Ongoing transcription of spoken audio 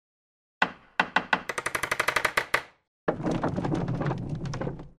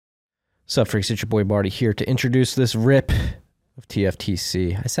What's up, freaks? It's your boy Marty here to introduce this rip of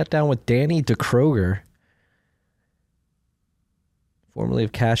TFTC. I sat down with Danny DeKroger, formerly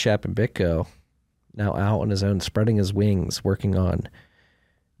of Cash App and BitGo, now out on his own, spreading his wings, working on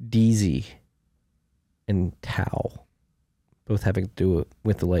DZ and Tau, both having to do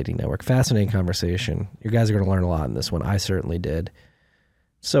with the Lightning Network. Fascinating conversation. You guys are going to learn a lot in this one. I certainly did.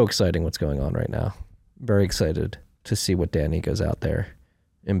 So exciting what's going on right now. Very excited to see what Danny goes out there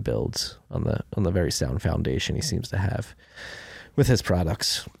and builds on the very sound foundation he seems to have with his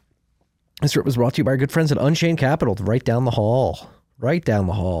products. This rip was brought to you by our good friends at Unchained Capital, right down the hall. Right down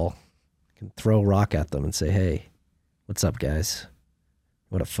the hall. You can throw a rock at them and say, hey, what's up, guys?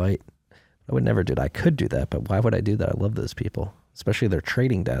 What a fight. I would never do that. I could do that, but why would I do that? I love those people, especially their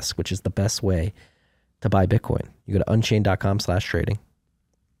trading desk, which is the best way to buy Bitcoin. You go to unchained.com/trading.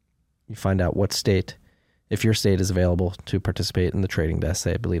 You find out what state, if your state is available to participate in the trading desk.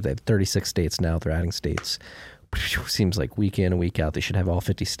 I believe they have 36 states now. They're adding states. Seems like week in and week out, they should have all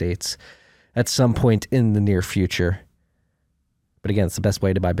 50 states at some point in the near future. But again, it's the best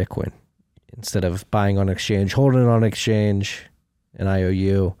way to buy Bitcoin. Instead of buying on exchange, holding it on exchange, an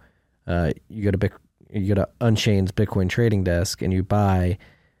IOU, you go to Unchained's Bitcoin trading desk and you buy,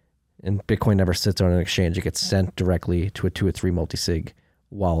 and Bitcoin never sits on an exchange. It gets sent directly to a 2 or 3 multi-sig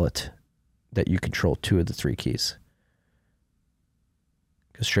wallet that you control 2 of the 3 keys.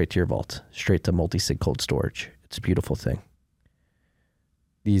 Goes straight to your vault, straight to multi-sig cold storage. It's a beautiful thing.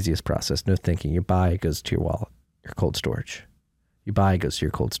 The easiest process, no thinking. You buy, it goes to your wallet, your cold storage. You buy, it goes to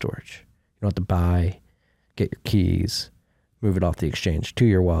your cold storage. You don't have to buy, get your keys, move it off the exchange to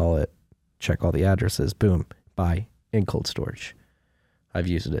your wallet, check all the addresses, boom, buy in cold storage. I've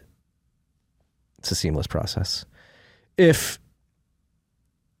used it. It's a seamless process. If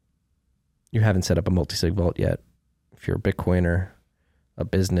you haven't set up a multi-sig vault yet, if you're a Bitcoiner, a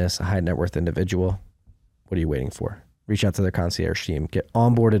business, a high net worth individual, what are you waiting for? Reach out to their concierge team, get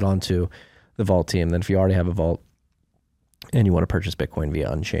onboarded onto the vault team. Then if you already have a vault and you want to purchase Bitcoin via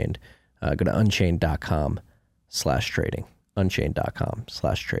Unchained, go to unchained.com/trading.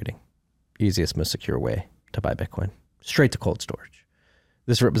 Unchained.com/trading. Easiest, most secure way to buy Bitcoin. Straight to cold storage.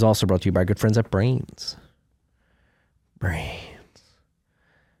 This rip is also brought to you by our good friends at Braiins. Braiins.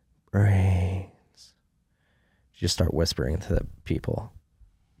 You just start whispering to the people.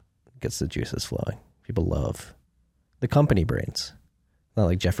 It gets the juices flowing. People love the company Braiins. Not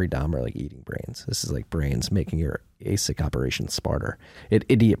like Jeffrey Dahmer, like eating brains. This is like Braiins making your ASIC operation smarter. It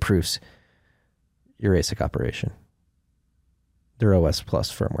idiot-proofs your ASIC operation. They're OS Plus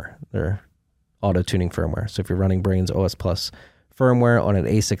firmware. They're auto-tuning firmware. So if you're running Braiins OS Plus firmware on an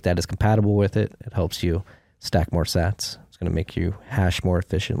ASIC that is compatible with it, it helps you stack more sats. It's going to make you hash more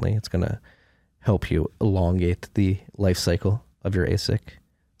efficiently. It's going to help you elongate the life cycle of your ASIC.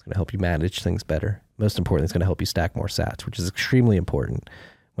 It's going to help you manage things better. Most importantly, it's going to help you stack more sats, which is extremely important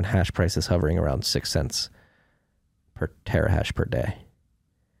when hash price is hovering around 6 cents per terahash per day,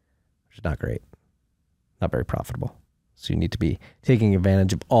 which is not great, not very profitable. So you need to be taking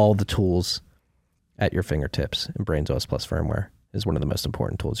advantage of all the tools at your fingertips, and Braiins OS Plus firmware is one of the most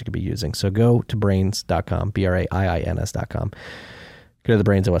important tools you could be using. So go to braiins.com, BRAIINS.com. Go to the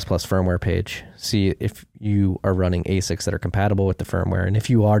Braiins OS Plus firmware page. See if you are running ASICs that are compatible with the firmware. And if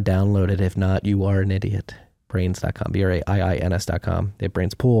you are, download it. If not, you are an idiot. Braiins.com, BRAIINS.com. They have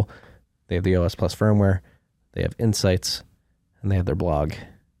Braiins Pool. They have the OS Plus firmware. They have insights. And they have their blog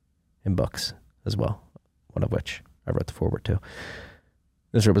and books as well, one of which I wrote the foreword to.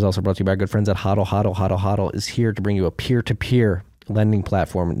 This rip is also brought to you by our good friends at HODL. HODL is here to bring you a peer-to-peer lending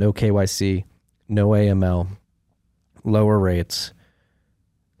platform. No KYC, no AML, lower rates,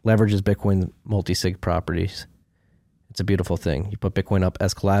 leverages Bitcoin multi-sig properties. It's a beautiful thing. You put Bitcoin up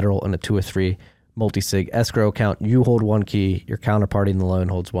as collateral in a 2 or 3 multi-sig escrow account. You hold 1 key. Your counterparty in the loan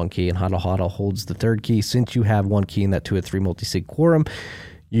holds 1 key, and HODL holds the 3rd key. Since you have 1 key in that 2 or 3 multi-sig quorum,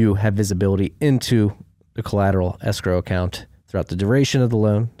 you have visibility into the collateral escrow account throughout the duration of the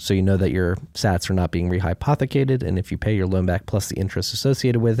loan, so you know that your sats are not being rehypothecated, and if you pay your loan back plus the interest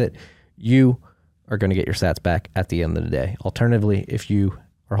associated with it, you are going to get your sats back at the end of the day. Alternatively, if you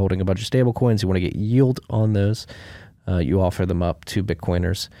are holding a bunch of stable coins, you want to get yield on those, you offer them up to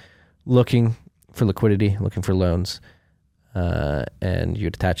Bitcoiners looking for liquidity, looking for loans, and you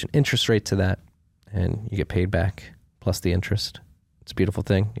attach an interest rate to that, and you get paid back plus the interest. It's a beautiful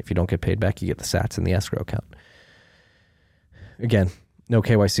thing. If you don't get paid back, you get the sats in the escrow account. Again, no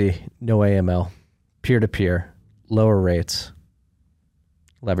KYC, no AML, peer-to-peer, lower rates,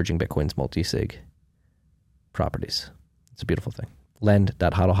 leveraging Bitcoin's multi-sig properties. It's a beautiful thing.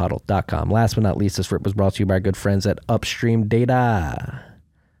 Lend.hodlhodl.com. Last but not least, this rip was brought to you by our good friends at Upstream Data.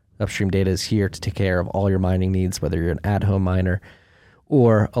 Upstream Data is here to take care of all your mining needs, whether you're an at-home miner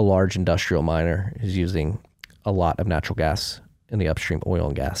or a large industrial miner who's using a lot of natural gas in the upstream oil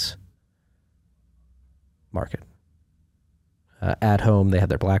and gas market. At home, they have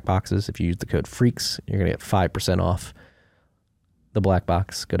their black boxes. If you use the code FREAKS, you're going to get 5% off the black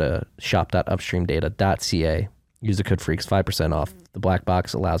box. Go to shop.upstreamdata.ca. Use the code FREAKS, 5% off. The black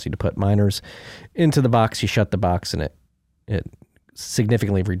box allows you to put miners into the box. You shut the box, and it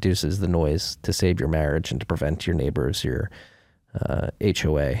significantly reduces the noise to save your marriage and to prevent your neighbors, your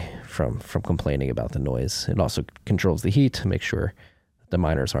HOA from complaining about the noise. It also controls the heat to make sure the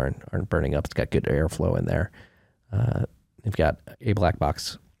miners aren't burning up. It's got good airflow in there. They've got a black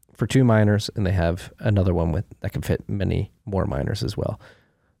box for 2 miners, and they have another one that can fit many more miners as well.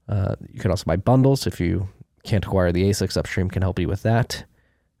 You can also buy bundles if you can't acquire the ASICs. Upstream can help you with that.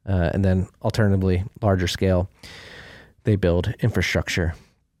 And then alternatively, larger scale, they build infrastructure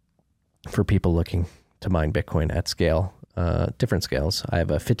for people looking to mine Bitcoin at scale, different scales. I have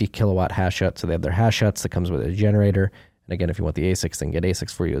a 50 kilowatt hash hut, so they have their hash huts that comes with a generator. And again, if you want the ASICs, then get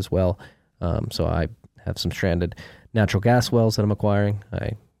ASICs for you as well. So I have some stranded natural gas wells that I'm acquiring.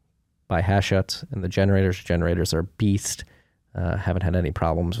 I buy hash huts, and the generators are a beast. Haven't had any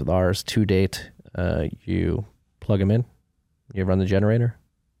problems with ours to date. You plug them in, you run the generator,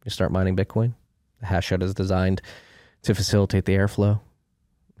 you start mining Bitcoin. The hash hut is designed to facilitate the airflow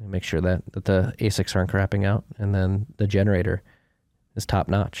and make sure that the ASICs aren't crapping out. And then the generator is top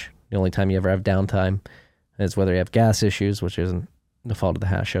notch. The only time you ever have downtime is whether you have gas issues, which isn't the fault of the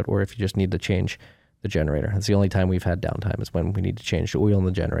hash hut, or if you just need to change the generator. That's the only time we've had downtime, is when we need to change the oil in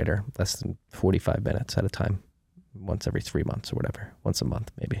the generator, less than 45 minutes at a time, once every 3 months or whatever, once a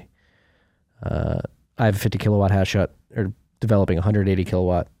month maybe. I have a 50 kilowatt hash hut, or developing 180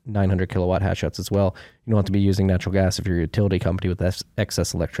 kilowatt, 900 kilowatt hash huts as well. You don't have to be using natural gas if you're a utility company with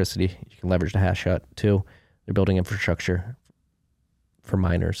excess electricity. You can leverage the hash hut too. They're building infrastructure for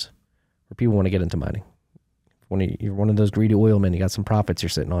miners, for people who want to get into mining. When you're one of those greedy oil men, you got some profits you're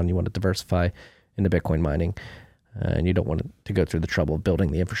sitting on, you want to diversify into Bitcoin mining, and you don't want to go through the trouble of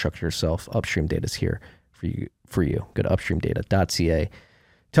building the infrastructure yourself. Upstream Data is here for you. Go to upstreamdata.ca.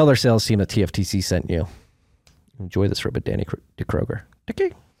 Tell their sales team that TFTC sent you. Enjoy this rip at Danny DeKroger.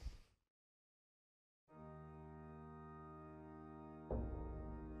 Dickie.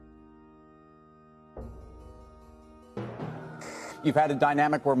 You've had a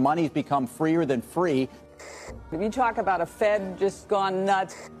dynamic where money's become freer than free. If you talk about a Fed just gone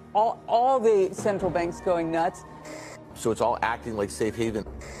nuts, all the central banks going nuts. So it's all acting like safe haven.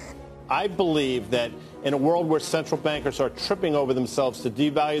 I believe that in a world where central bankers are tripping over themselves to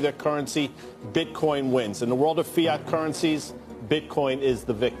devalue their currency, Bitcoin wins. In the world of fiat currencies, Bitcoin is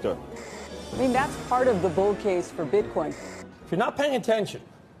the victor. I mean, that's part of the bull case for Bitcoin. If you're not paying attention,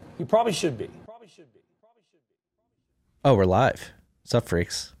 you probably should be. Oh, we're live. What's up,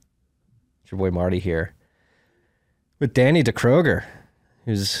 freaks? It's your boy Marty here with Danny DeKroger,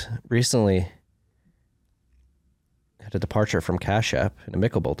 who's recently had a departure from Cash App, and a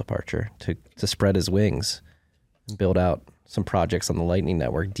Mickle departure to spread his wings and build out some projects on the Lightning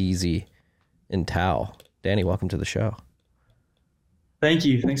Network, DZ and Tau. Danny, welcome to the show. Thank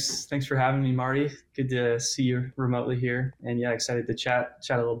you. Thanks for having me, Marty. Good to see you remotely here. And yeah, excited to chat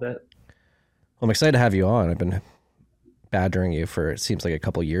a little bit. Well, I'm excited to have you on. I've been badgering you for, it seems like, a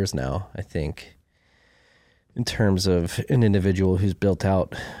couple years now, I think, in terms of an individual who's built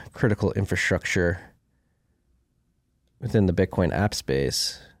out critical infrastructure within the Bitcoin app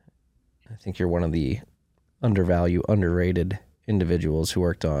space. I think you're one of the undervalued, underrated individuals who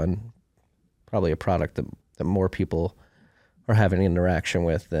worked on probably a product that more people are having interaction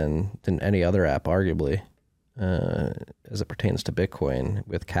with than any other app, arguably, as it pertains to Bitcoin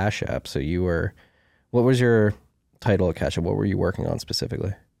with Cash App. So what was your title at Cash App? What were you working on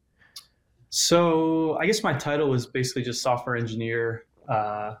specifically? So I guess my title was basically just software engineer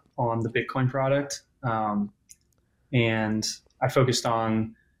on the Bitcoin product. And I focused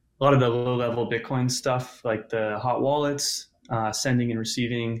on a lot of the low-level Bitcoin stuff, like the hot wallets, sending and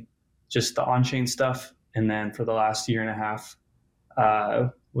receiving, just the on-chain stuff. And then for the last year and a half,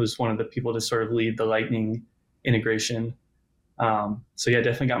 was one of the people to sort of lead the Lightning integration. So yeah,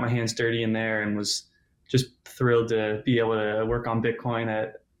 definitely got my hands dirty in there and was just thrilled to be able to work on Bitcoin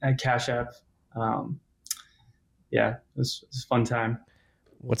at Cash App. Yeah, it was a fun time.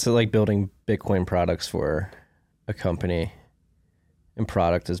 What's it like building Bitcoin products for a company and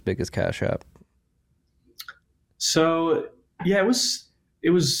product as big as Cash App? So yeah, it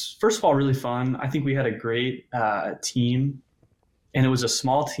was first of all really fun. I think we had a great team, and it was a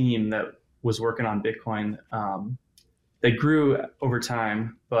small team that was working on Bitcoin. they grew over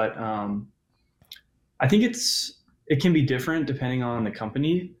time, but I think it can be different depending on the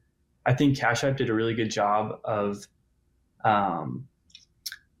company. I think Cash App did a really good job of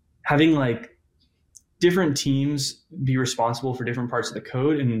having like different teams be responsible for different parts of the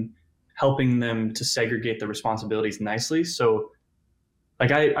code and helping them to segregate the responsibilities nicely. So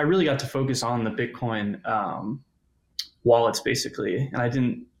like I really got to focus on the Bitcoin wallets basically.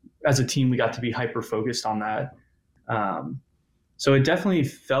 And as a team, we got to be hyper focused on that. So it definitely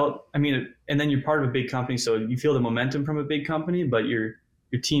felt, and then you're part of a big company, so you feel the momentum from a big company, but your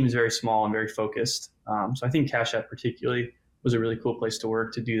team is very small and very focused. So I think Cash App particularly was a really cool place to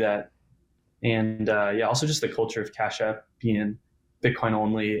work to do that. And also just the culture of Cash App being Bitcoin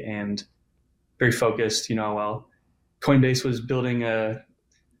only and very focused, while Coinbase was building a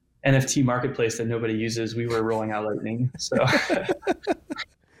NFT marketplace that nobody uses, we were rolling out Lightning. So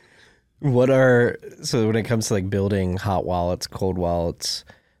so when it comes to like building hot wallets, cold wallets,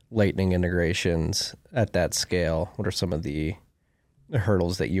 Lightning integrations at that scale, what are some of the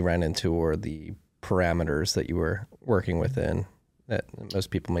hurdles that you ran into or the parameters that you were working within that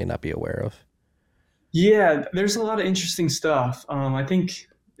most people may not be aware of? Yeah, there's a lot of interesting stuff. I think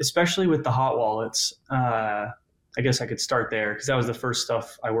especially with the hot wallets, I guess I could start there because that was the first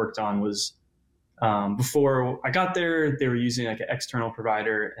stuff I worked on was before I got there, they were using like an external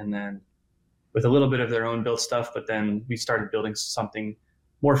provider and then with a little bit of their own built stuff, but then we started building something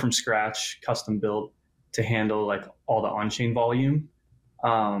more from scratch, custom built to handle like all the on-chain volume.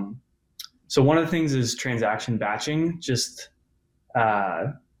 So one of the things is transaction batching, just,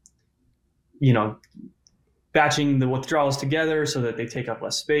 batching the withdrawals together so that they take up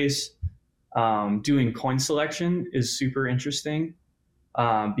less space. Doing coin selection is super interesting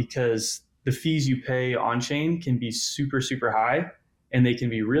because the fees you pay on-chain can be super, super high, and they can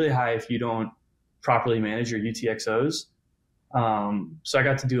be really high if you don't properly manage your UTXOs. So I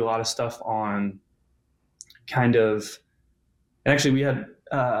got to do a lot of stuff on and actually we had,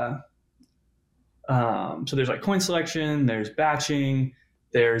 so there's like coin selection, there's batching,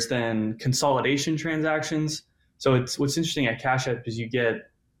 there's then consolidation transactions. So what's interesting at Cash App is you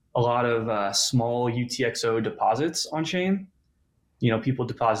get a lot of small UTXO deposits on chain, people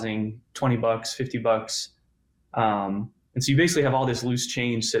depositing $20, $50. And so you basically have all this loose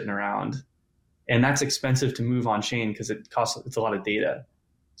change sitting around, and that's expensive to move on chain because it's a lot of data.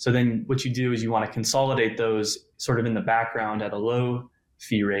 So then what you do is you want to consolidate those sort of in the background at a low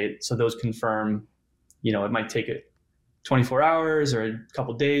fee rate. So those confirm, it might take 24 hours or a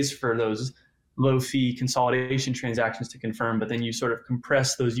couple days for those low fee consolidation transactions to confirm, but then you sort of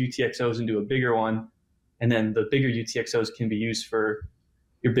compress those UTXOs into a bigger one. And then the bigger UTXOs can be used for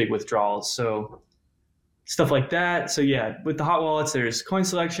your big withdrawals. So stuff like that. So yeah, with the hot wallets, there's coin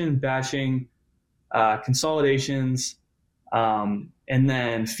selection, batching, consolidations, and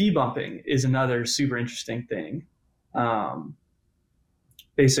then fee bumping is another super interesting thing.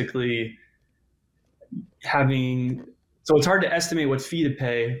 Basically so it's hard to estimate what fee to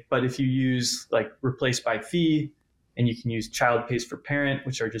pay, but if you use like replace by fee, and you can use child pays for parent,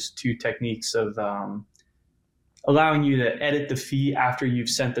 which are just two techniques of allowing you to edit the fee after you've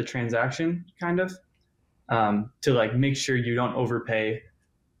sent the transaction, kind of, to like make sure you don't overpay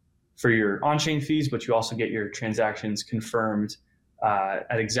for your on-chain fees, but you also get your transactions confirmed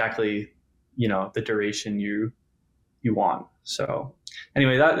at exactly, the duration you want. So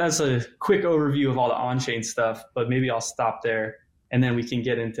anyway, that's a quick overview of all the on-chain stuff, but maybe I'll stop there and then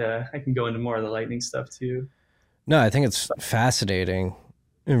I can go into more of the Lightning stuff too. No, I think it's fascinating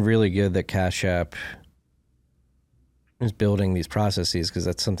and really good that Cash App is building these processes, because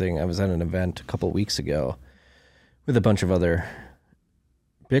that's something I was at an event a couple of weeks ago with a bunch of other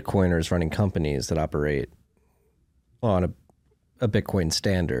Bitcoiners running companies that operate on a Bitcoin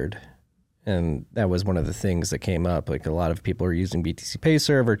standard. And that was one of the things that came up. Like a lot of people are using BTC Pay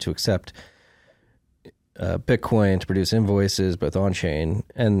Server to accept Bitcoin to produce invoices, both on-chain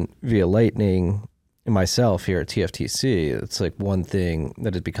and via Lightning. And myself here at TFTC, it's like one thing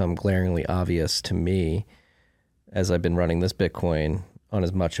that has become glaringly obvious to me as I've been running this Bitcoin on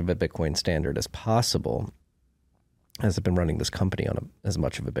as much of a Bitcoin standard as possible, as I've been running this company on as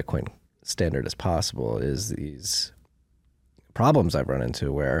much of a Bitcoin standard as possible, is these problems I've run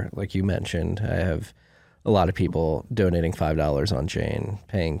into where, like you mentioned, I have a lot of people donating $5 on chain,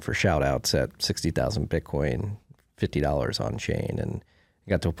 paying for shout outs at 60,000 Bitcoin, $50 on chain. And I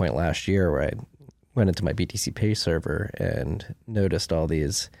got to a point last year where I went into my BTC Pay server and noticed all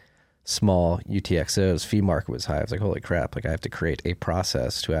these small UTXOs. Fee market was high. I was like, holy crap, like I have to create a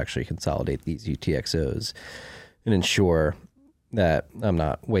process to actually consolidate these UTXOs and ensure that I'm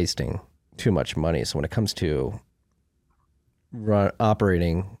not wasting too much money. So when it comes to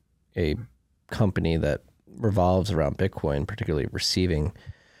operating a company that revolves around Bitcoin, particularly receiving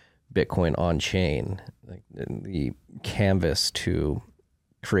Bitcoin on chain, like the canvas to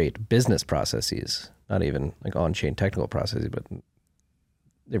create business processes, not even like on chain technical processes, but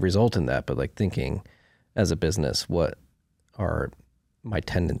they result in that. But like thinking as a business, what are my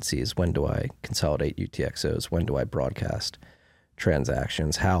tendencies? When do I consolidate UTXOs? When do I broadcast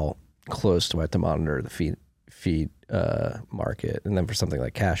transactions? How close do I have to monitor the feed market? And then for something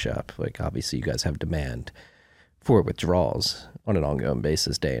like Cash App, like obviously you guys have demand for withdrawals on an ongoing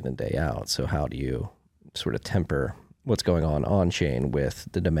basis, day in and day out. So how do you sort of temper what's going on chain with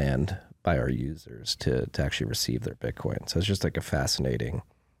the demand by our users to actually receive their Bitcoin? So it's just like a fascinating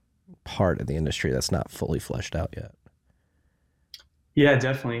part of the industry that's not fully fleshed out yet. Yeah,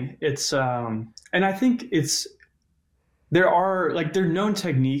 definitely. It's and I think there are known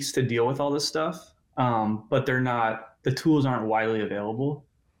techniques to deal with all this stuff, but the tools aren't widely available.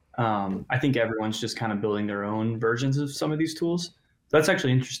 I think everyone's just kind of building their own versions of some of these tools. That's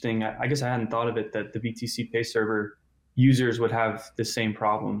actually interesting. I guess I hadn't thought of it that the BTC Pay Server users would have the same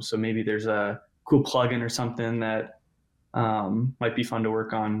problem. So maybe there's a cool plugin or something that might be fun to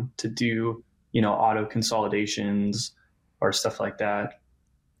work on to do, auto consolidations or stuff like that.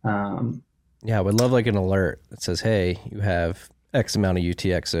 Yeah, I would love like an alert that says, hey, you have X amount of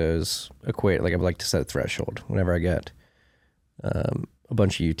UTXOs equate. Like I would like to set a threshold whenever I get a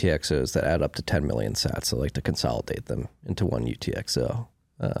bunch of UTXOs that add up to 10 million sats. I like to consolidate them into one UTXO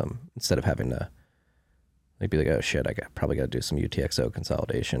instead of having to like be like, oh shit, probably got to do some UTXO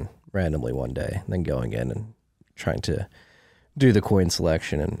consolidation randomly one day, and then going in and trying to do the coin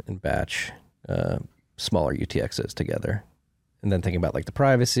selection and batch smaller UTXOs together. And then thinking about like the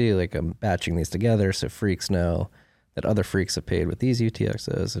privacy, like I'm batching these together so freaks know that other freaks have paid with these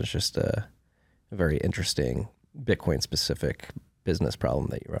UTXOs. It's just a very interesting Bitcoin specific business problem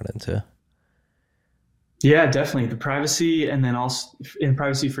that you run into. Yeah, definitely. The privacy, and then also in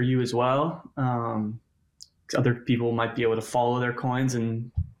privacy for you as well. Other people might be able to follow their coins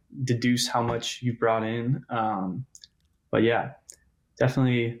and deduce how much you brought in. But yeah,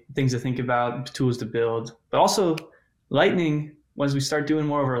 definitely things to think about, tools to build, but also Lightning. Once we start doing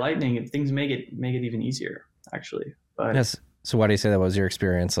more of our Lightning, things make it even easier, actually. But yes. So why do you say that? Was your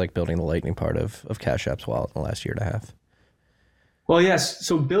experience like building the Lightning part of Cash App's wallet in the last year and a half? Well, yes.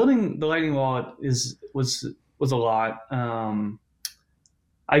 So building the Lightning wallet was a lot.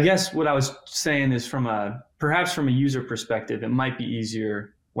 I guess what I was saying is perhaps from a user perspective, it might be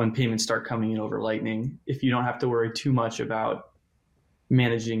easier when payments start coming in over Lightning if you don't have to worry too much about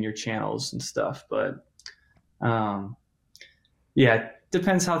managing your channels and stuff. But yeah,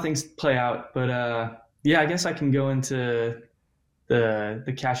 depends how things play out. But yeah, I guess I can go into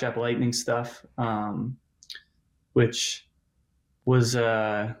the Cash App Lightning stuff, which was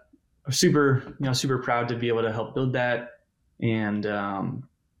super proud to be able to help build that. And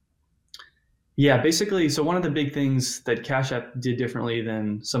yeah, basically, so one of the big things that Cash App did differently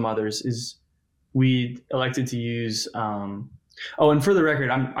than some others is we elected to use. And for the record,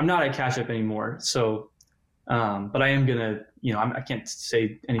 I'm not at Cash App anymore. So, but I am gonna, I can't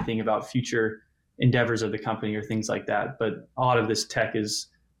say anything about future endeavors of the company or things like that. But a lot of this tech is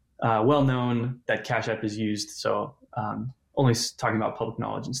well known that Cash App is used. So only talking about public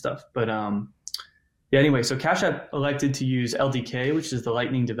knowledge and stuff. But yeah, anyway, so Cash App elected to use LDK, which is the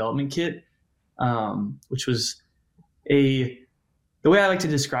Lightning Development Kit, which was the way I like to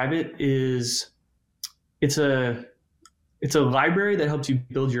describe it is it's a library that helps you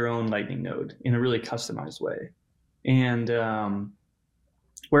build your own Lightning node in a really customized way. And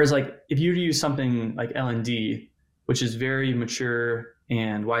whereas like if you were to use something like LND, which is very mature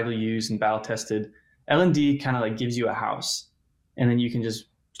and widely used and battle tested, LND kind of like gives you a house, and then you can just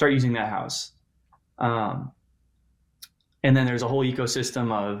start using that house. And then there's a whole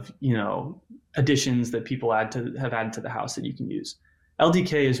ecosystem of, additions that people have added to the house that you can use.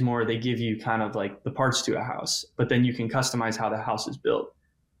 LDK is more, they give you kind of like the parts to a house, but then you can customize how the house is built.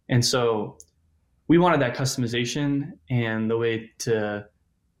 And so we wanted that customization and the way to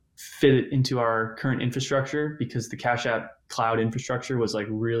fit it into our current infrastructure, because the Cash App cloud infrastructure was like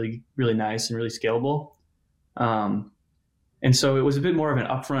really, really nice and really scalable. And so it was a bit more of an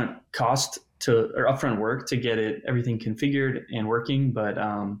upfront cost or upfront work to get everything configured and working. But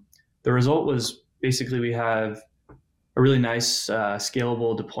the result was basically we have a really nice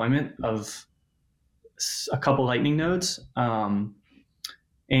scalable deployment of a couple Lightning nodes.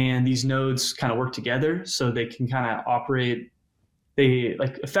 And these nodes kind of work together so they can kind of operate. They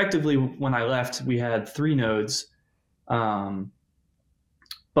like effectively, when I left, we had 3 nodes. But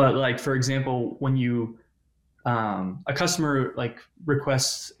like, for example, when you a customer like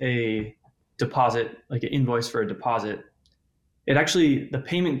requests a deposit, like an invoice for a deposit, the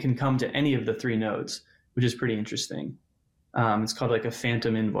payment can come to any of the 3 nodes, which is pretty interesting. It's called like a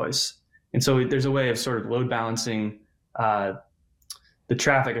phantom invoice. And so there's a way of sort of load balancing the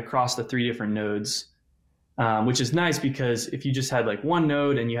traffic across the 3 different nodes, which is nice because if you just had like one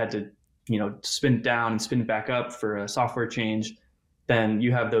node and you had to, spin it down and spin it back up for a software change, then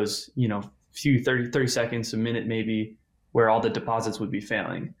you have those, few 30 seconds, a minute maybe, where all the deposits would be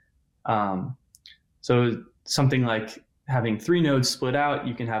failing. So something like having 3 nodes split out,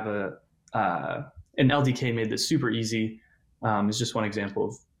 you can have an LDK made this super easy. Is just one example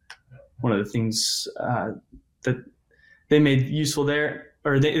of one of the things that they made useful there,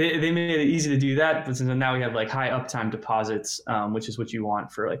 or they made it easy to do that. But now we have like high uptime deposits, which is what you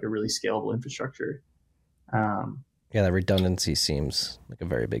want for like a really scalable infrastructure. Yeah, that redundancy seems like a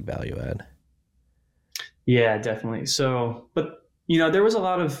very big value add. Yeah, definitely. So, but there was a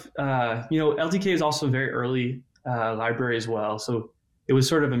lot of LDK is also a very early library as well. So it was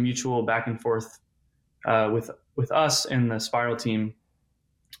sort of a mutual back and forth with us and the Spiral team,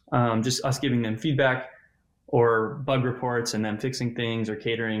 just us giving them feedback or bug reports and them fixing things or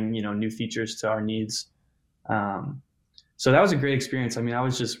catering, new features to our needs. So that was a great experience. I mean, I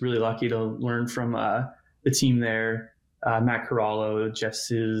was just really lucky to learn from the team there, Matt Corallo, Jeff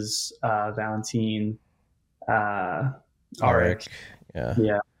Sizz, Valentin, Arik.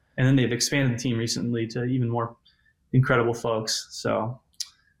 Yeah. And then they've expanded the team recently to even more incredible folks. So,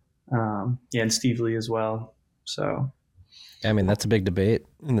 and Steve Lee as well. So, I mean, that's a big debate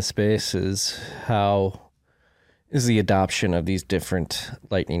in the space, is how is the adoption of these different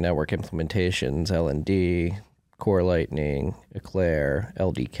Lightning Network implementations, LND, Core Lightning, Eclair,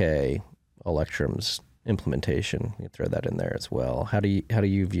 LDK, Electrum's implementation. You throw that in there as well. How do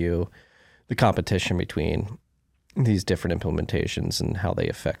you view the competition between these different implementations and how they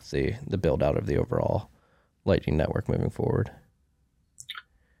affect the build out of the overall Lightning Network moving forward?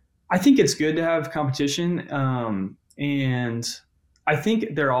 I think it's good to have competition, and I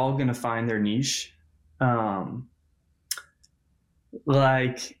think they're all going to find their niche. I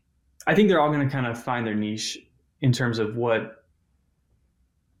think they're all going to kind of find their niche in terms of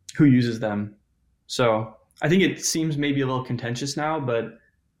who uses them. So I think it seems maybe a little contentious now, but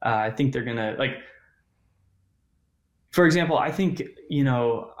I think they're going to for example, I think, I'm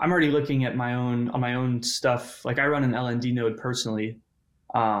already looking at on my own stuff. Like I run an LND node personally.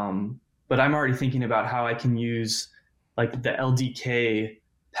 But I'm already thinking about how I can use like the LDK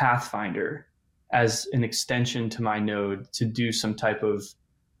Pathfinder as an extension to my node to do some type of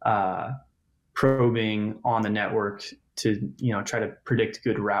probing on the network to, try to predict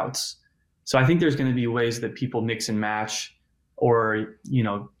good routes. So I think there's going to be ways that people mix and match or,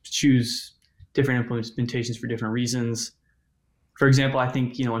 choose different implementations for different reasons. For example, I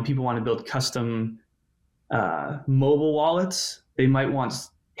think, when people want to build custom mobile wallets, they might want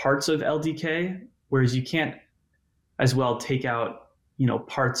parts of LDK, whereas you can't as well take out,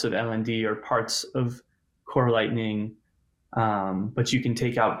 parts of LND or parts of Core Lightning, but you can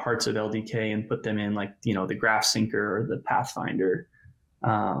take out parts of LDK and put them in like, the Graph Syncer or the Pathfinder.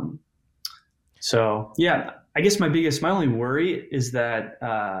 So yeah, I guess my only worry is that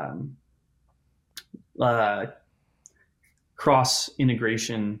cross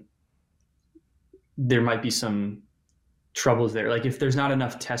integration, there might be some troubles there. Like if there's not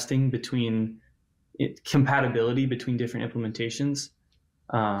enough testing compatibility between different implementations,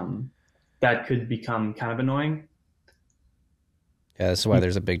 that could become kind of annoying. Yeah, that's why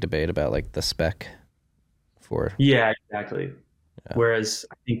there's a big debate about like the spec for. Yeah, exactly. Yeah. Whereas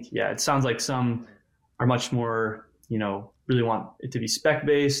I think, it sounds like some are much more, really want it to be spec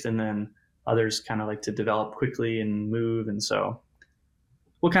based, and then others kind of like to develop quickly and move. And so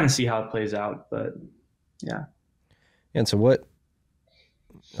we'll kind of see how it plays out, but yeah. And so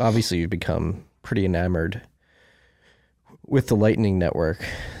obviously you've become pretty enamored with the Lightning Network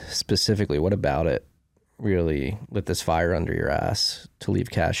specifically. What about it really lit this fire under your ass to leave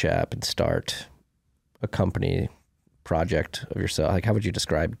Cash App and start a company project of yourself? Like, how would you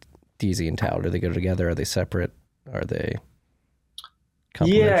describe DZ and Tau? Do they go together? Are they separate? Are they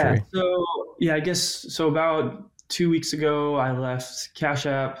complementary? I guess so. About 2 weeks ago, I left Cash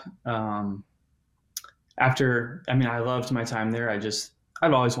App. I loved my time there.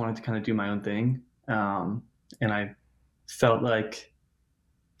 I've always wanted to kind of do my own thing. And I felt like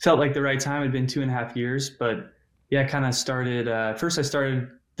the right time. It'd been 2.5 years, but I kind of started, first I started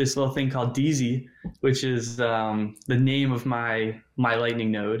this little thing called DZ, which is the name of my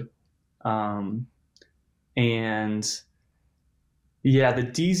Lightning node. The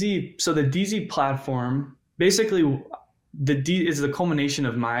DZ platform basically is the culmination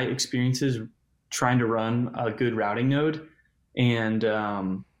of my experiences trying to run a good routing node and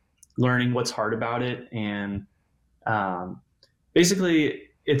learning what's hard about it. And basically,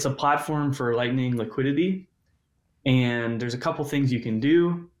 it's a platform for Lightning liquidity. And there's a couple things you can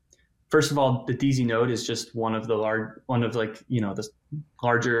do. First of all, the DZ node is just one of the the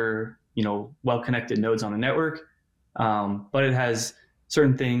larger, well-connected nodes on the network. But it has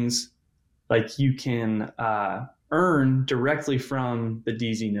certain things like you can earn directly from the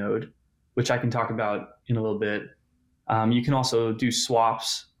DZ node, which I can talk about in a little bit. You can also do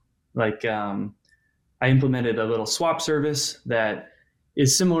swaps. Like I implemented a little swap service that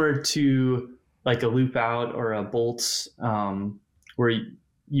is similar to like a loop out or a bolts, where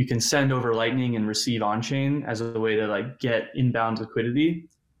you can send over Lightning and receive on chain as a way to like get inbound liquidity.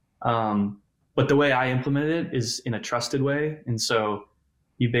 But the way I implement it is in a trusted way. And so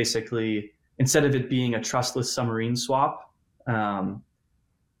you basically, instead of it being a trustless submarine swap, my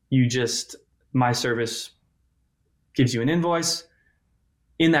service gives you an invoice.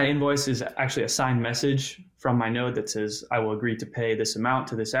 In that invoice is actually a signed message from my node that says, I will agree to pay this amount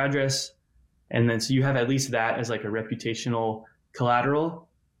to this address. And then so you have at least that as like a reputational collateral.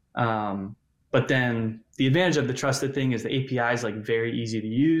 But then the advantage of the trusted thing is the API is like very easy to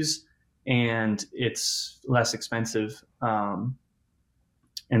use and it's less expensive.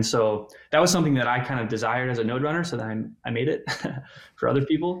 And so that was something that I kind of desired as a node runner. So then I made it for other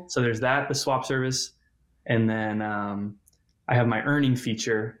people. So there's that, the swap service. And then I have my earning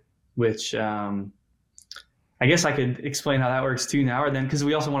feature, which I guess I could explain how that works too now, or then, because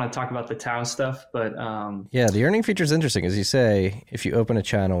we also want to talk about the Tau stuff. But yeah, the earning feature is interesting. As you say, if you open a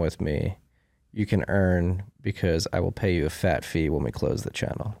channel with me, you can earn because I will pay you a fat fee when we close the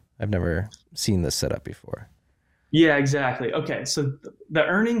channel. I've never seen this set up before. Yeah, exactly. Okay, so the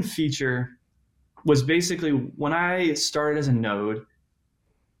earning feature was basically when I started as a node,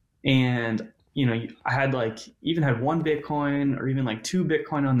 and I had even had 1 Bitcoin or even 2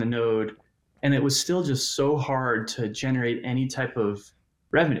 Bitcoin on the node, and it was still just so hard to generate any type of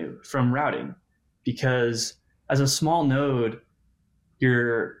revenue from routing, because as a small node,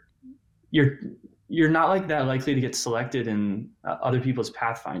 you're not that likely to get selected in other people's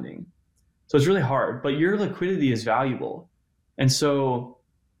pathfinding. So it's really hard, but your liquidity is valuable. And so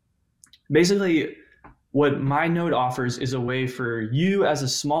basically what my node offers is a way for you as a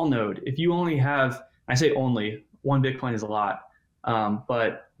small node, if you only have, I say only, 1 Bitcoin is a lot,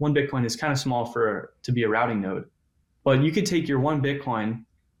 but 1 Bitcoin is kind of small to be a routing node. But you could take your 1 Bitcoin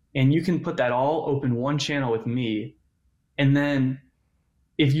and you can put that all open one channel with me. And then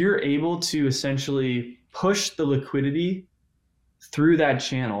if you're able to essentially push the liquidity through that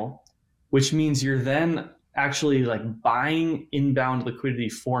channel, which means you're then actually buying inbound liquidity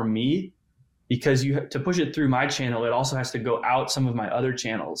for me, because you have to push it through my channel. It also has to go out some of my other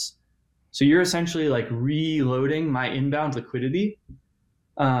channels. So you're essentially reloading my inbound liquidity.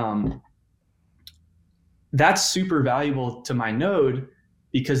 That's super valuable to my node,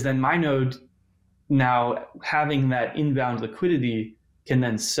 because then my node, now having that inbound liquidity, can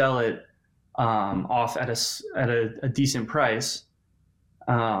then sell it off at a decent price,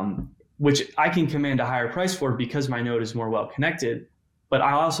 which I can command a higher price for because my node is more well connected. But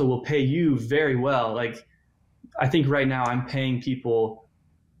I also will pay you very well. I think right now I'm paying people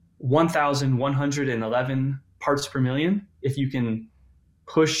 1,111 parts per million. If you can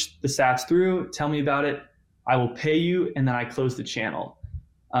push the sats through, tell me about it, I will pay you, and then I close the channel.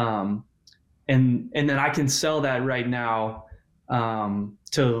 And then I can sell that right now to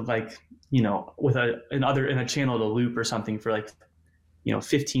with in a channel to Loop or something for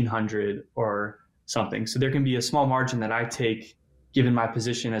 1,500 or something. So there can be a small margin that I take given my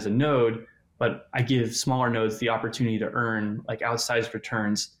position as a node, but I give smaller nodes the opportunity to earn outsized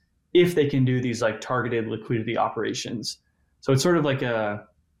returns if they can do these targeted liquidity operations. So it's sort of like a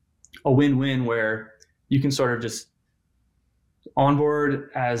win-win, where you can sort of just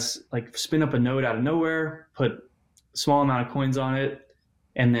onboard as spin up a node out of nowhere, put a small amount of coins on it,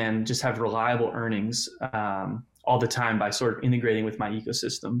 and then just have reliable earnings all the time by sort of integrating with my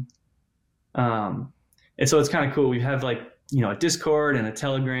ecosystem. And so it's kind of cool. We have a Discord and a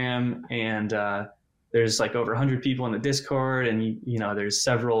Telegram, and there's over 100 people in the Discord, and there's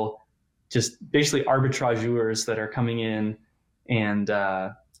several just basically arbitrageurs that are coming in and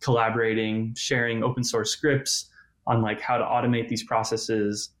collaborating, sharing open source scripts on how to automate these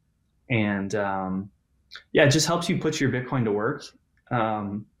processes. And it just helps you put your Bitcoin to work.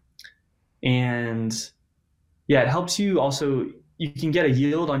 It helps you also, you can get a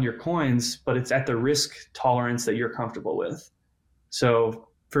yield on your coins, but it's at the risk tolerance that you're comfortable with. So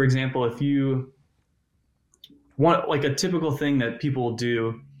for example, if you a typical thing that people will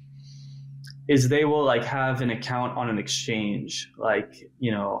do is they will like have an account on an exchange, like,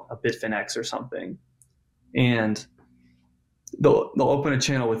 you know, a Bitfinex or something. And they'll open a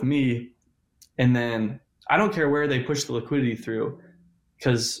channel with me, and then I don't care where they push the liquidity through,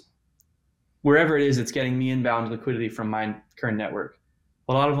 because wherever it is, it's getting me inbound liquidity from my current network.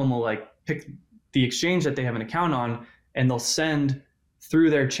 A lot of them will like pick the exchange that they have an account on, and they'll send through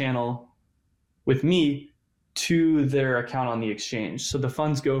their channel with me to their account on the exchange. So the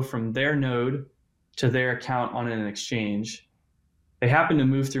funds go from their node to their account on an exchange. They happen to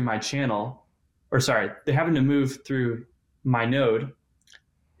move through my channel, they happen to move through my node.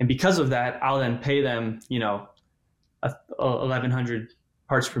 And because of that, I'll then pay them, you know, 1,100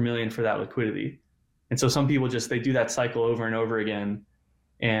 parts per million for that liquidity. And so some people they do that cycle over and over again,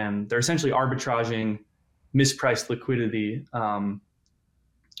 and they're essentially arbitraging mispriced liquidity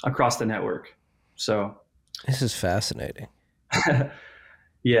across the network. So this is fascinating.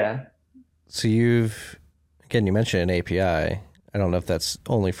 Yeah. So you mentioned an API. I don't know if that's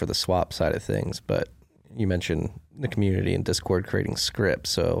only for the swap side of things, but you mentioned the community and Discord creating scripts.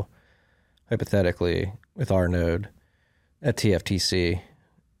 So hypothetically, with our node at TFTC,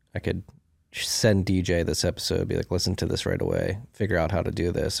 I could send DJ this episode, be like, listen to this right away, figure out how to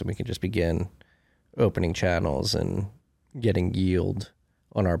do this, and we can just begin opening channels and getting yield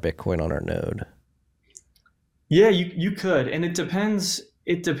on our Bitcoin on our node. Yeah, you could, and it depends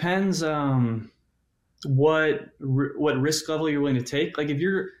what risk level you're willing to take. Like if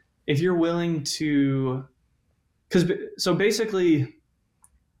you're willing to, so basically,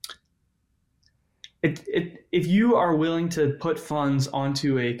 if you are willing to put funds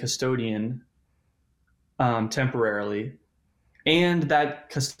onto a custodian temporarily, and that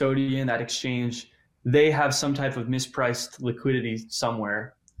custodian, that exchange, they have some type of mispriced liquidity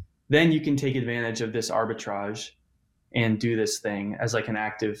somewhere, then you can take advantage of this arbitrage and do this thing as like an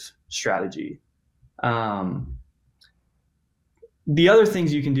active strategy. The other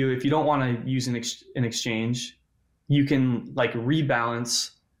things you can do, if you don't want to use an exchange, you can like rebalance.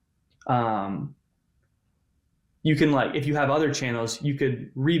 You can, like, if you have other channels, you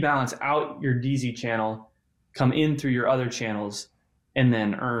could rebalance out your DZ channel, come in through your other channels, and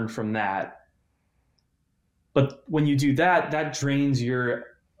then earn from that. But when you do that, that drains your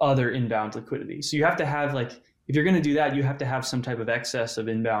other inbound liquidity. So you have to have, like, if you're going to do that, you have to have some type of excess of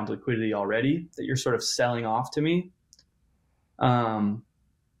inbound liquidity already that you're sort of selling off to me.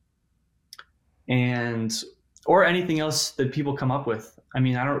 Or anything else that people come up with. I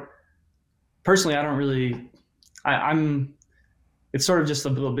mean, it's sort of just a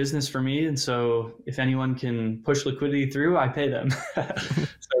little business for me. And so if anyone can push liquidity through, I pay them. So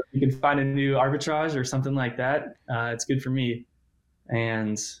if you can find a new arbitrage or something like that, it's good for me.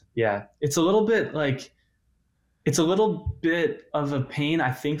 And yeah, it's a little bit of a pain,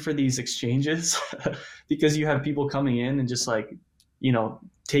 I think, for these exchanges because you have people coming in and just like, you know,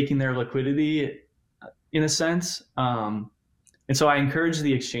 taking their liquidity in a sense. And so I encourage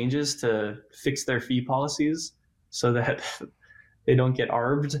the exchanges to fix their fee policies so that they don't get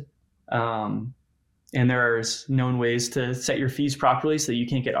arbed. And there's known ways to set your fees properly so that you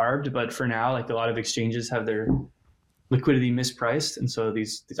can't get arbed. But for now, like, a lot of exchanges have their liquidity mispriced. And so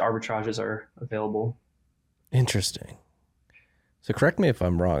these arbitrages are available. Interesting. So correct me if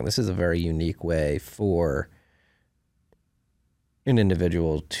I'm wrong. This is a very unique way for an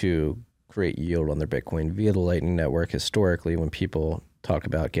individual to create yield on their Bitcoin via the Lightning Network. Historically, when people talk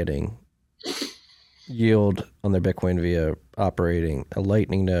about getting yield on their Bitcoin via operating a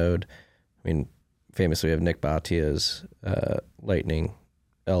Lightning node, I mean, famously we have Nick Bhatia's Lightning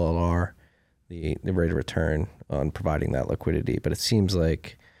LLR, the rate of return on providing that liquidity. But it seems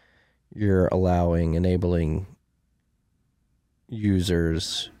like you're enabling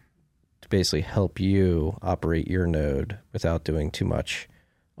users to basically help you operate your node without doing too much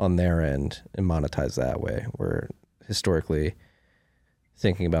on their end and monetize that way. Where historically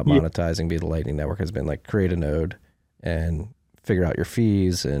thinking about monetizing via the Lightning Network has been like, create a node and figure out your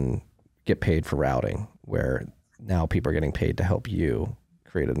fees and get paid for routing, where now people are getting paid to help you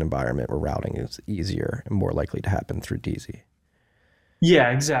create an environment where routing is easier and more likely to happen through DZ.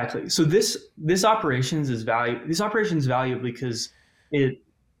 Yeah, exactly. So this operations is valuable because it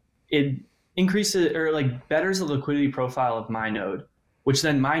increases or like betters the liquidity profile of my node, which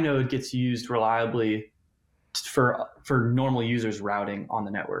then my node gets used reliably for normal users routing on the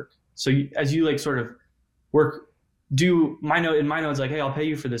network. So as you like sort of do my node, and my node's like, hey, I'll pay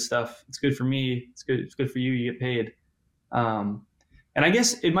you for this stuff. It's good for me. It's good for you. You get paid. And I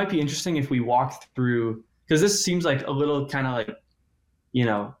guess it might be interesting if we walk through, because this seems like a little kind of like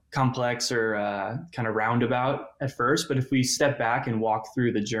complex or kind of roundabout at first. But if we step back and walk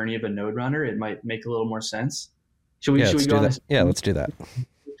through the journey of a node runner, it might make a little more sense. Should we go on this? Yeah, let's do that.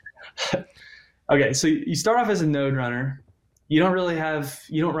 Okay, so you start off as a node runner. You don't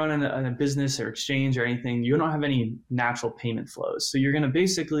run a business or exchange or anything. You don't have any natural payment flows. So you're going to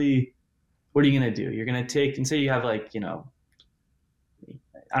basically, what are you going to do? You're going to take, and say you have I don't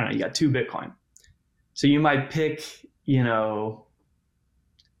know, you got 2 Bitcoin. So you might pick, 20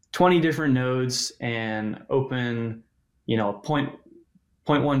 different nodes and open, 0.1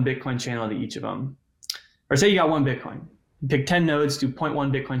 Bitcoin channel to each of them. Or say you got 1 Bitcoin. You pick 10 nodes, do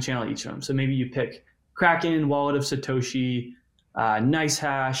 0.1 Bitcoin channel to each of them. So maybe you pick Kraken, Wallet of Satoshi,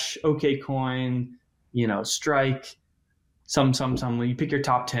 NiceHash, OKCoin, Strike, some. You pick your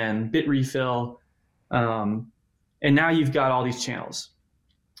top 10, Bitrefill, and now you've got all these channels.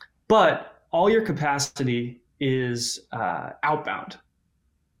 But all your capacity is outbound,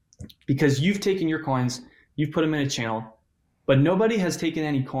 because you've taken your coins, you've put them in a channel, but nobody has taken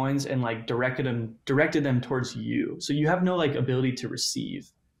any coins and directed them towards you. So you have no ability to receive.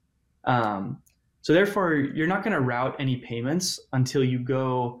 So therefore, you're not going to route any payments until you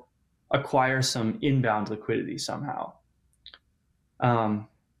go acquire some inbound liquidity somehow.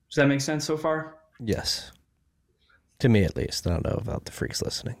 Does that make sense so far? Yes. To me, at least. I don't know about the freaks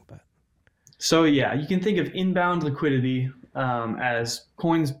listening, but. So yeah, you can think of inbound liquidity as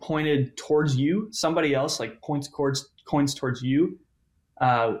coins pointed towards you, somebody else, coins towards you,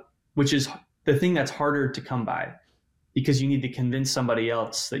 which is the thing that's harder to come by, because you need to convince somebody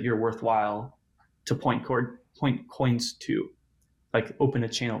else that you're worthwhile to point coins to, open a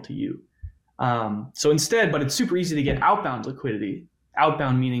channel to you. So instead, but it's super easy to get outbound liquidity.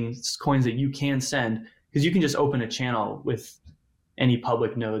 Outbound meaning coins that you can send, because you can just open a channel with any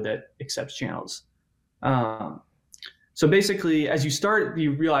public node that accepts channels. So basically, as you start,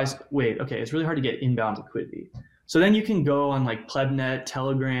 you realize, wait, okay, it's really hard to get inbound liquidity. So then you can go on Plebnet,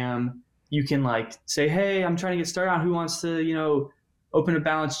 Telegram. You can say, hey, I'm trying to get started on who wants to, open a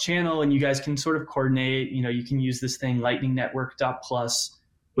balanced channel, and you guys can sort of coordinate. You can use this thing, Lightning Network.plus,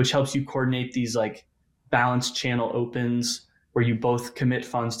 which helps you coordinate these balanced channel opens where you both commit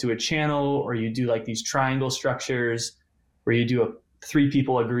funds to a channel, or you do these triangle structures where you do 3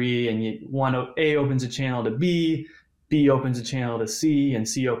 people agree, and A opens a channel to B opens a channel to C, and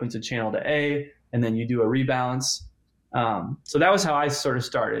C opens a channel to A, and then you do a rebalance. So that was how I sort of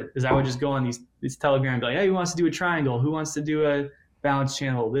started, is I would just go on these Telegram and be like, hey, who wants to do a triangle? Who wants to do a balanced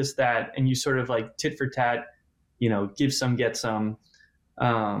channel? This, that. And you sort of tit for tat, give some, get some.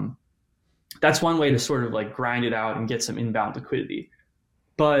 That's one way to sort of grind it out and get some inbound liquidity.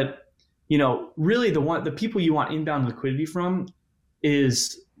 But, really the people you want inbound liquidity from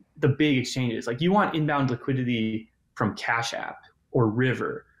is the big exchanges. You want inbound liquidity from Cash App or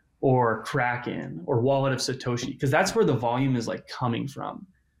River or Kraken or Wallet of Satoshi, because that's where the volume is coming from.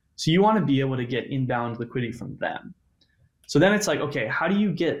 So you want to be able to get inbound liquidity from them. So then it's okay, how do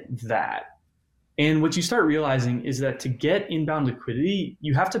you get that? And what you start realizing is that to get inbound liquidity,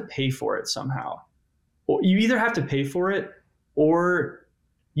 you have to pay for it somehow. Or you either have to pay for it, or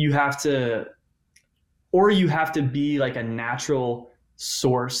you have to be a natural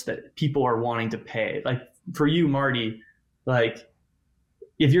source that people are wanting to pay. For you, Marty,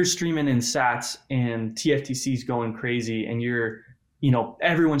 if you're streaming in sats and TFTC is going crazy and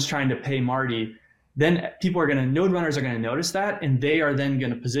everyone's trying to pay Marty, then node runners are going to notice that, and they are then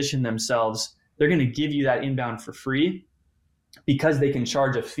going to position themselves. They're going to give you that inbound for free, because they can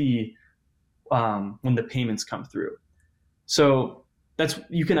charge a fee when the payments come through. So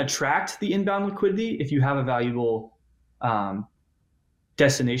you can attract the inbound liquidity if you have a valuable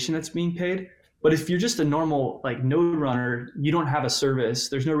destination that's being paid. But if you're just a normal node runner, you don't have a service,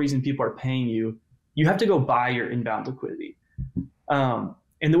 there's no reason people are paying you. You have to go buy your inbound liquidity. And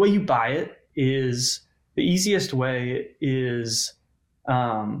the way you buy it is, the easiest way is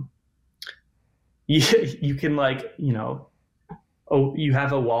you can you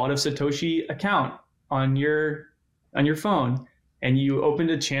have a Wallet of Satoshi account on your phone, and you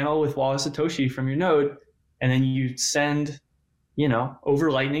opened a channel with Wallet of Satoshi from your node, and then you send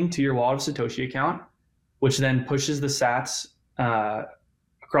over Lightning to your Wallet of Satoshi account, which then pushes the sats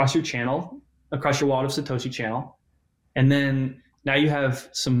across your channel, across your Wallet of Satoshi channel. And then now you have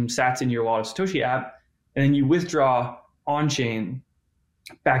some sats in your Wallet of Satoshi app, and then you withdraw on-chain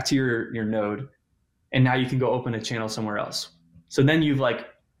back to your node, and now you can go open a channel somewhere else. So then you've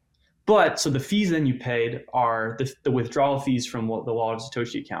so the fees then you paid are the withdrawal fees from the Wallet of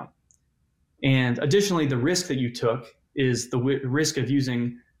Satoshi account. And additionally, the risk that you took is the risk of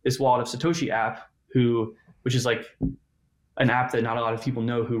using this Wallet of Satoshi app, which is a an app that not a lot of people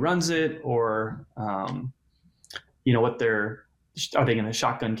know who runs it, or what are they going to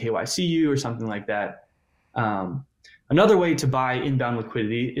shotgun KYC you or something like that. Another way to buy inbound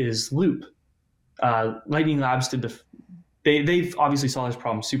liquidity is Loop. Lightning Labs they've obviously saw this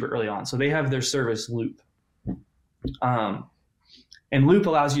problem super early on, so they have their service Loop. And Loop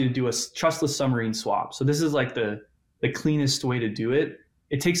allows you to do a trustless submarine swap. So this is like the cleanest way to do it.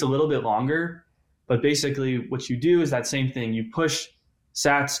 It takes a little bit longer, but basically what you do is that same thing. You push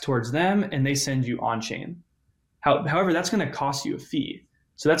sats towards them and they send you on chain. However, that's going to cost you a fee.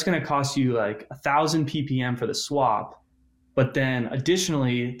 So that's going to cost you like 1,000 ppm for the swap. But then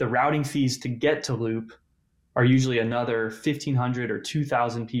additionally, the routing fees to get to Loop are usually another 1,500 or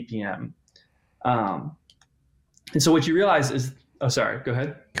 2,000 ppm. And so what you realize is, oh, sorry, go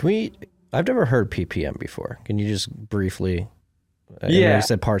ahead. I've never heard ppm before. Can you just briefly? I know Yeah. you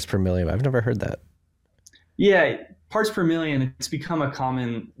said parts per million. But I've never heard that. Yeah, parts per million. It's become a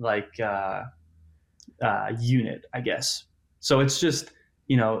common unit, I guess. So it's just,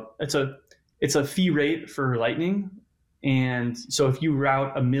 it's a fee rate for Lightning. And so if you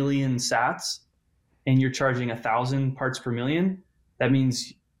route 1 million sats and you're charging 1,000 parts per million, that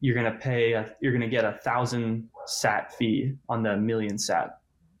means you're going to get 1,000 sat fee on the 1 million sat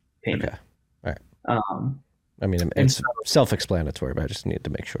payment. Okay. All right. I mean, it's self-explanatory, but I just need to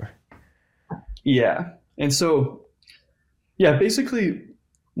make sure. Yeah. And so, yeah, basically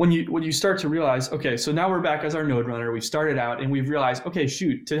when you start to realize, okay, so now we're back as our node runner, we've started out and we've realized, okay,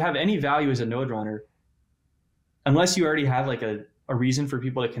 shoot, to have any value as a node runner, unless you already have like a reason for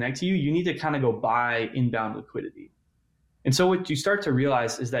people to connect to you, you need to kind of go buy inbound liquidity. And so what you start to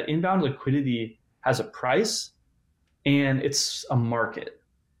realize is that inbound liquidity has a price and it's a market,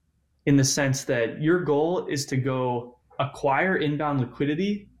 in the sense that your goal is to go acquire inbound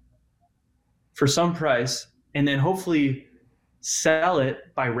liquidity for some price and then hopefully sell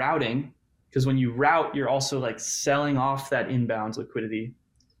it by routing, because when you route, you're also like selling off that inbound liquidity.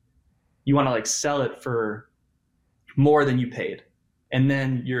 You want to like sell it for more than you paid, and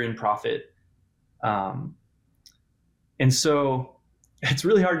then you're in profit. And so it's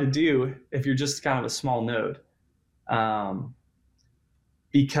really hard to do if you're just kind of a small node.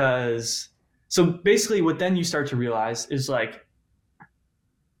 Because so basically what then you start to realize is like,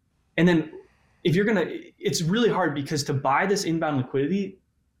 and then if you're going to, it's really hard because to buy this inbound liquidity,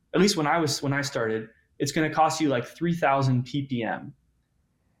 at least when I started, it's going to cost you like 3,000 ppm.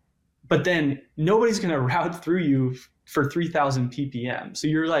 But then nobody's going to route through you for 3,000 ppm. So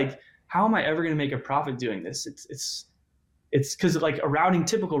you're like, how am I ever going to make a profit doing this? It's because like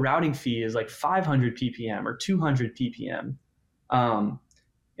typical routing fee is like 500 ppm or 200 ppm. And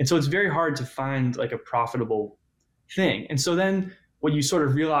so it's very hard to find like a profitable thing. And so then what you sort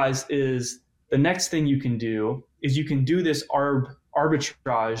of realize is the next thing you can do is you can do this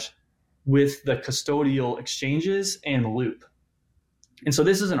arbitrage with the custodial exchanges and Loop. And so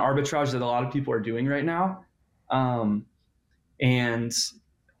this is an arbitrage that a lot of people are doing right now. And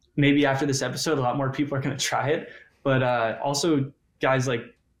maybe after this episode, a lot more people are going to try it. But also, guys, like,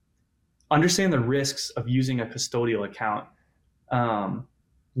 understand the risks of using a custodial account,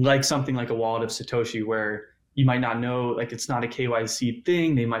 like something like a wallet of Satoshi, where you might not know, like, it's not a KYC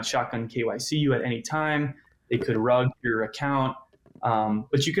thing. They might shotgun KYC you at any time. They could rug your account.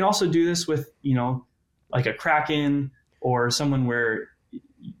 But you can also do this with, like a Kraken or someone where,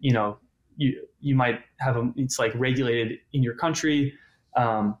 you might have it's like regulated in your country.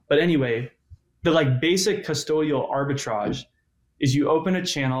 But anyway, the like basic custodial arbitrage is you open a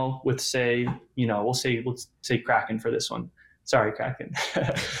channel with, say, let's say Kraken for this one. Sorry, Kraken.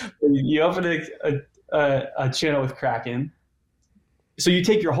 You open a channel with Kraken. So you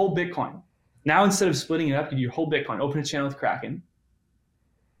take your whole Bitcoin. Now, instead of splitting it up, you do your whole Bitcoin, open a channel with Kraken.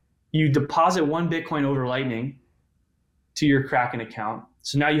 You deposit 1 Bitcoin over Lightning to your Kraken account.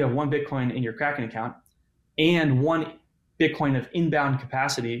 So now you have 1 Bitcoin in your Kraken account and 1 Bitcoin of inbound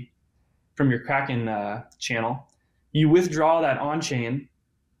capacity from your Kraken channel. You withdraw that on chain,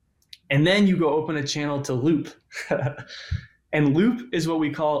 and then you go open a channel to Loop. And Loop is what we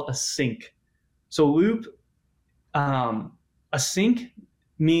call a sink. So Loop, a sink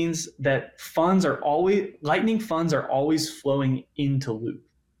means that Lightning funds are always flowing into Loop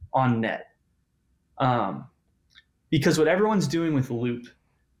on net. Because what everyone's doing with Loop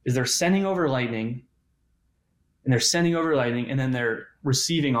is they're sending over Lightning, and then they're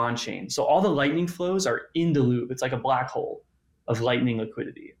receiving on chain. So all the Lightning flows are into Loop. It's like a black hole of Lightning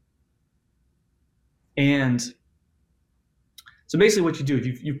liquidity. And so basically what you do,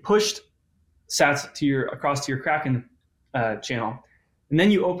 you've pushed sats across to your Kraken channel, and then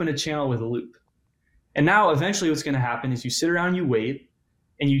you open a channel with a Loop. And now eventually what's going to happen is you sit around, you wait,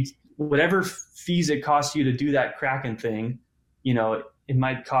 and whatever fees it costs you to do that Kraken thing, it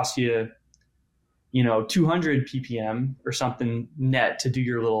might cost you, 200 ppm or something net to do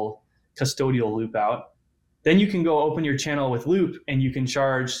your little custodial loop out. Then you can go open your channel with Loop and you can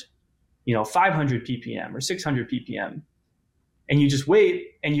charge, 500 ppm or 600 ppm. And you just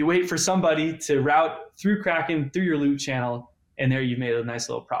wait, and you wait for somebody to route through Kraken through your Loop channel, and there you've made a nice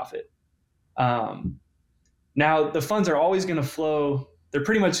little profit. Now the funds are always going to flow. They're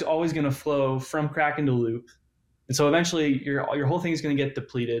pretty much always going to flow from Kraken to Loop. And so eventually your whole thing is going to get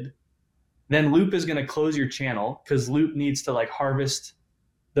depleted. Then Loop is going to close your channel because Loop needs to harvest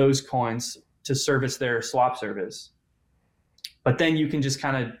those coins to service their swap service. But then you can just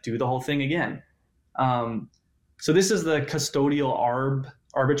kind of do the whole thing again. So this is the custodial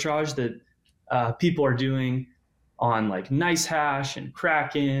arbitrage that people are doing on NiceHash and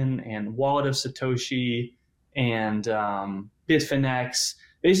Kraken and Wallet of Satoshi and Bitfinex.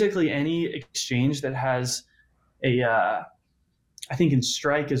 Basically any exchange that has I think in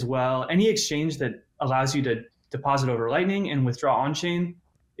Strike as well, any exchange that allows you to deposit over Lightning and withdraw on chain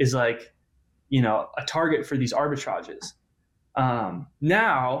is a target for these arbitrages.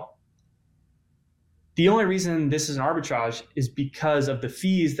 Now, the only reason this is an arbitrage is because of the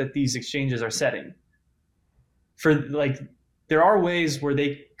fees that these exchanges are setting. There are ways where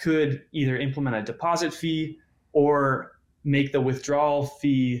they could either implement a deposit fee or make the withdrawal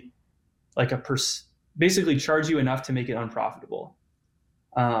fee basically charge you enough to make it unprofitable.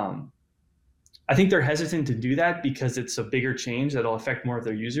 I think they're hesitant to do that because it's a bigger change that'll affect more of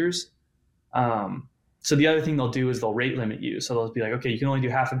their users. So the other thing they'll do is they'll rate limit you. So they'll be like, okay, you can only do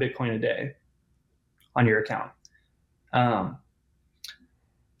half a Bitcoin a day on your account.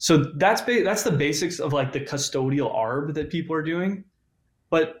 So that's the basics of the custodial arb that people are doing.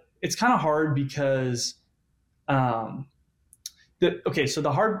 But it's kind of hard because so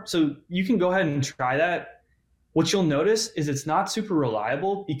you can go ahead and try that. What you'll notice is it's not super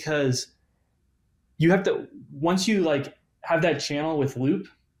reliable because you have to, once you have that channel with Loop,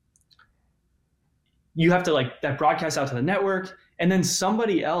 you have to that broadcast out to the network, and then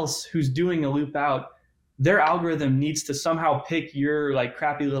somebody else who's doing a loop out, their algorithm needs to somehow pick your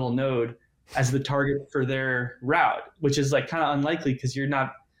crappy little node as the target for their route, which is kind of unlikely because you're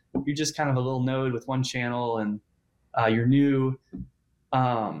just kind of a little node with one channel and you're new.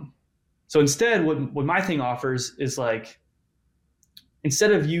 So instead, what my thing offers is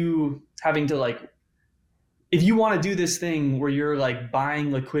instead of you having to if you want to do this thing where you're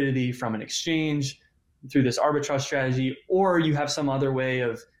buying liquidity from an exchange through this arbitrage strategy, or you have some other way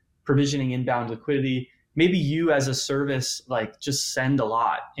of provisioning inbound liquidity, maybe you as a service just send a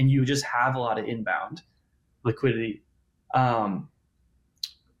lot and you just have a lot of inbound liquidity. I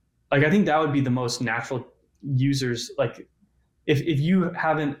think that would be the most natural users. If you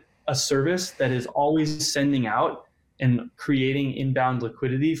haven't a service that is always sending out and creating inbound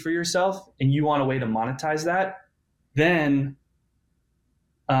liquidity for yourself, and you want a way to monetize that, then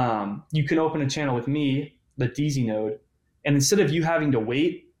you can open a channel with me, the DZ node, and instead of you having to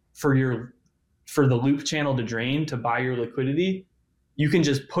wait for the Loop channel to drain to buy your liquidity, you can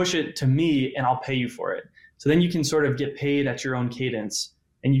just push it to me and I'll pay you for it. So then you can sort of get paid at your own cadence,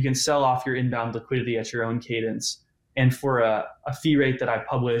 and you can sell off your inbound liquidity at your own cadence, and for a fee rate that I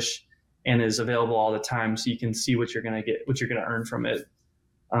publish and is available all the time, so you can see what you're going to get, what you're going to earn from it.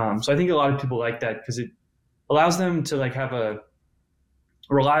 So I think a lot of people like that because it allows them to have a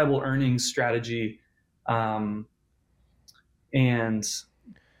reliable earnings strategy. And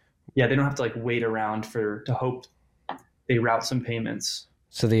yeah, they don't have to wait around to hope they route some payments.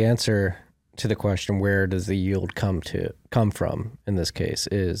 So the answer to the question, where does the yield come from in this case,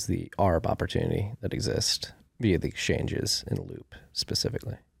 is the ARB opportunity that exists via the exchanges in Loop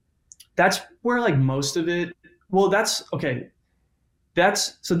specifically. That's where most of it, well, that's okay.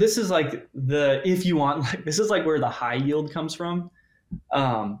 So this is if you want, this is where the high yield comes from.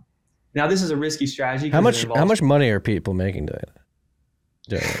 Now this is a risky strategy. How much money are people making doing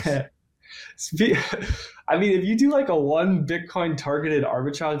this? I mean, if you do a 1 Bitcoin targeted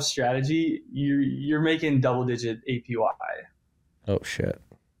arbitrage strategy, you're making double digit APY. Oh shit.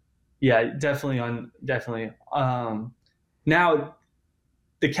 Yeah, definitely. Now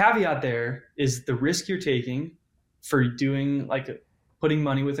the caveat there is the risk you're taking for doing putting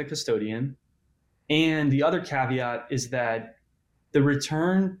money with a custodian. And the other caveat is that the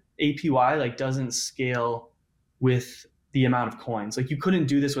return APY doesn't scale with the amount of coins. You couldn't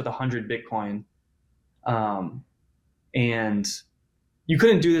do this with 100 Bitcoin. And you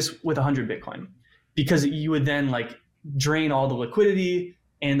couldn't do this with 100 Bitcoin because you would then drain all the liquidity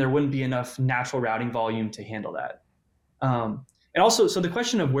and there wouldn't be enough natural routing volume to handle that. And also, so the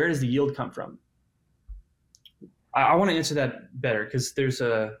question of where does the yield come from? I want to answer that better because there's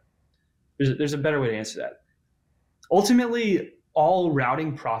a better way to answer that. Ultimately, all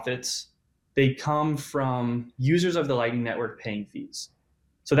routing profits, they come from users of the Lightning Network paying fees.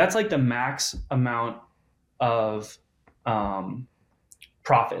 So that's like the max amount of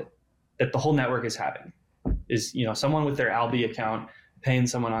profit that the whole network is having is, someone with their Alby account paying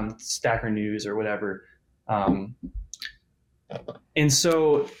someone on Stacker News or whatever. And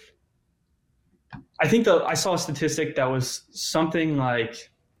so I think I saw a statistic that was something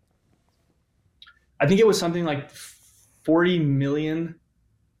like, I think it was something like 40 million,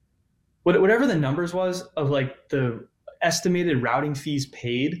 whatever the numbers was of like the estimated routing fees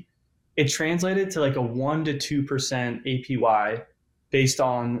paid, it translated to like a 1 to 2% APY based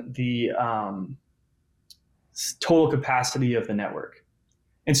on the total capacity of the network.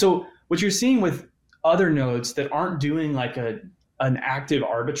 And so what you're seeing with other nodes that aren't doing like an active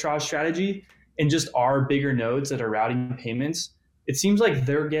arbitrage strategy and just are bigger nodes that are routing payments, it seems like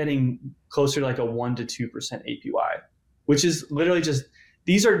they're getting closer to like a 1 to 2% APY, which is literally just,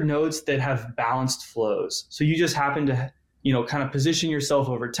 these are nodes that have balanced flows. So you just happen to, kind of position yourself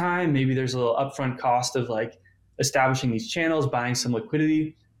over time. Maybe there's a little upfront cost of like establishing these channels, buying some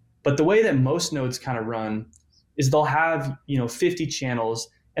liquidity. But the way that most nodes kind of run is they'll have, 50 channels,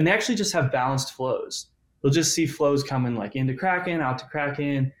 and they actually just have balanced flows. They'll just see flows coming like into Kraken, out to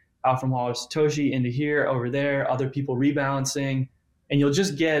Kraken, out from Wallet of Satoshi, into here, over there, other people rebalancing. And you'll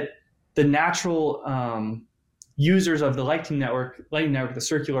just get the natural users of the Lightning Network, the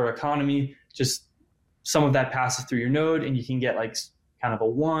circular economy, just some of that passes through your node, and you can get like kind of a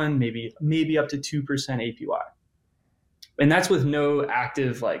 1, maybe up to 2% APY. And that's with no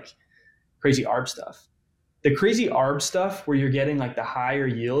active like crazy ARB stuff. The crazy ARB stuff where you're getting like the higher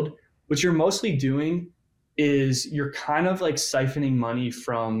yield, what you're mostly doing is you're kind of like siphoning money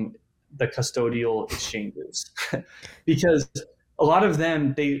from the custodial exchanges because a lot of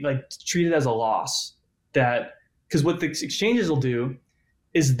them, they like treat it as a loss. That because what the exchanges will do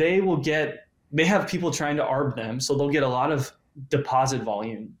is they have people trying to ARB them, so they'll get a lot of deposit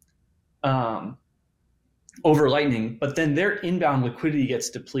volume over Lightning, but then their inbound liquidity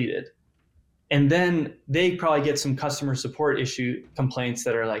gets depleted. And then they probably get some customer support complaints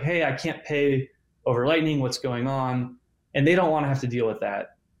that are like, hey, I can't pay over Lightning, what's going on? And they don't want to have to deal with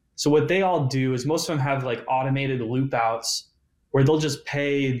that. So what they all do is most of them have like automated loop outs where they'll just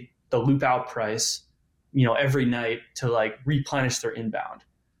pay the loop out price, every night to like replenish their inbound.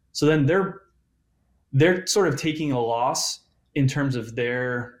 So then they're sort of taking a loss in terms of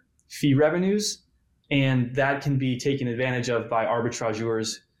their fee revenues, and that can be taken advantage of by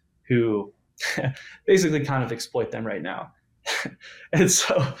arbitrageurs who basically kind of exploit them right now. And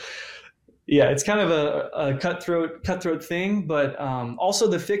so, yeah, it's kind of a cutthroat thing, but also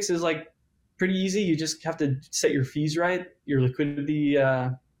the fix is like pretty easy. You just have to set your fees right, your liquidity,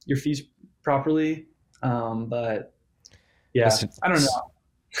 your fees properly. But yeah, I don't know.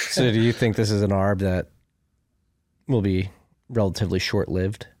 So do you think this is an ARB that will be relatively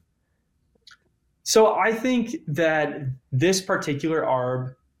short-lived? So I think that this particular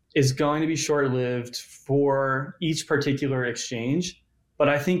ARB is going to be short-lived for each particular exchange, but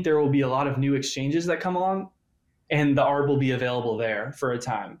I think there will be a lot of new exchanges that come along, and the ARB will be available there for a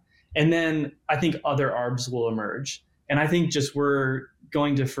time. And then I think other ARBs will emerge. And I think just we're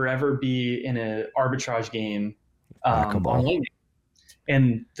going to forever be in an arbitrage game on Lightning.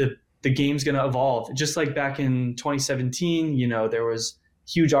 And the game's going to evolve. Just like back in 2017, there was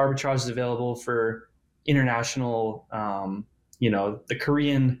huge arbitrages available for international, the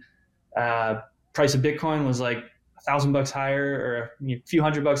Korean price of Bitcoin was like $1,000 higher or a few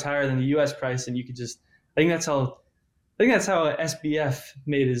 $100 higher than the US price. And you could just, I think that's how SBF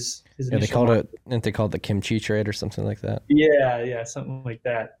made his they called it, didn't they call it the kimchi trade or something like that? Yeah, something like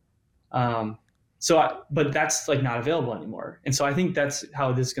that. But that's like not available anymore. And so I think that's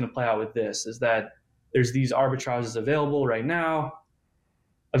how this is going to play out with this, is that there's these arbitrages available right now.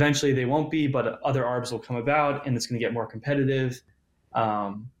 Eventually they won't be, but other ARBs will come about, and it's going to get more competitive.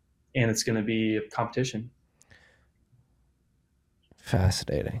 And it's going to be a competition.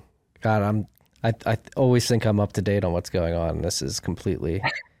 Fascinating. God, I always think I'm up to date on what's going on. This is completely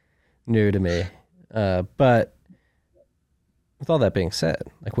new to me. But with all that being said,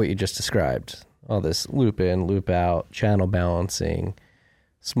 like what you just described, all this loop in, loop out, channel balancing,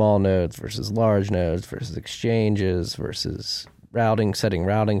 small nodes versus large nodes versus exchanges versus routing, setting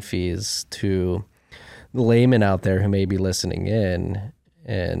routing fees, to the layman out there who may be listening in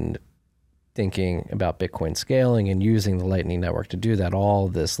and thinking about Bitcoin scaling and using the Lightning Network to do that, all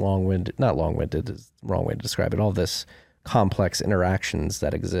this not long-winded is the wrong way to describe it, all this complex interactions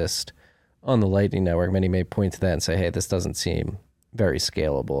that exist on the Lightning Network, many may point to that and say, hey, this doesn't seem very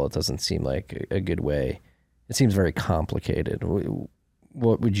scalable. It doesn't seem like a good way. It seems very complicated.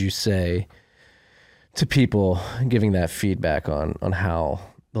 What would you say to people giving that feedback on how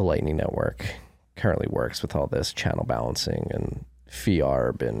the Lightning Network currently works with all this channel balancing and fee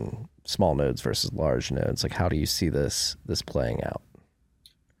arb and small nodes versus large nodes? Like, how do you see this playing out?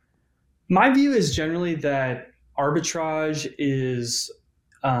 My view is generally that arbitrage is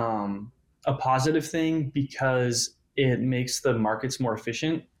a positive thing because it makes the markets more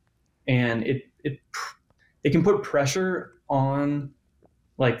efficient, and it can put pressure on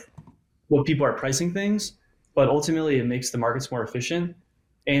like what people are pricing things, but ultimately it makes the markets more efficient.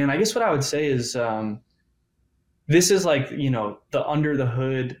 And I guess what I would say is this is like, the under the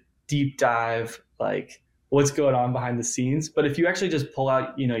hood deep dive, like what's going on behind the scenes. But if you actually just pull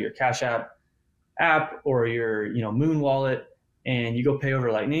out, your Cash app or your, Moon wallet and you go pay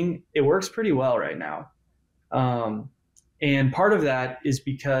over Lightning, it works pretty well right now. And part of that is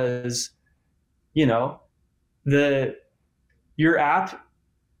because, your app,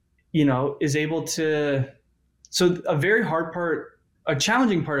 is able to, so a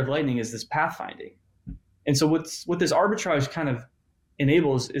challenging part of Lightning is this pathfinding. And so what this arbitrage kind of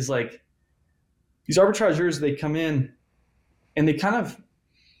enables is like these arbitrageurs, they come in and they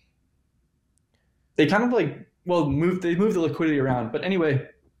move the liquidity around. But anyway,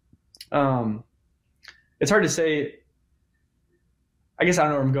 it's hard to say. I guess I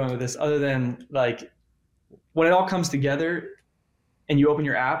don't know where I'm going with this, other than like when it all comes together and you open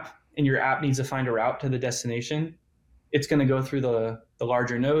your app and your app needs to find a route to the destination, it's going to go through the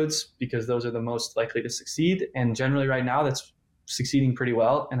larger nodes because those are the most likely to succeed. And generally right now that's succeeding pretty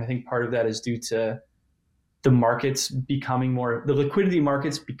well. And I think part of that is due to the liquidity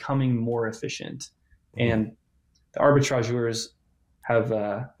markets becoming more efficient. And the arbitrageurs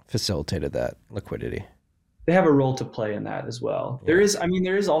have facilitated that liquidity. They have a role to play in that as well. Yeah. There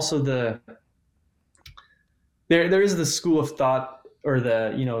is also there is the school of thought or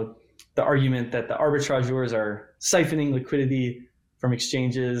the argument that the arbitrageurs are siphoning liquidity from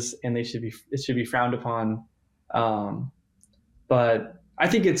exchanges and it should be frowned upon. But I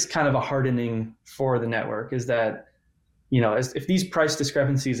think it's kind of a hardening for the network is that, if these price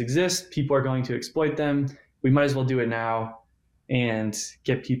discrepancies exist, people are going to exploit them. We might as well do it now and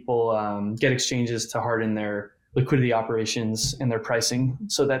get exchanges to harden their liquidity operations and their pricing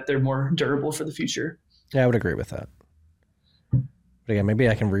so that they're more durable for the future. Yeah, I would agree with that. But again, maybe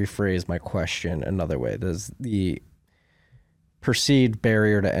I can rephrase my question another way. Does the perceived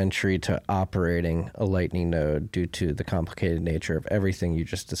barrier to entry to operating a Lightning node due to the complicated nature of everything you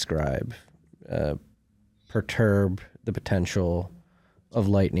just described perturb the potential of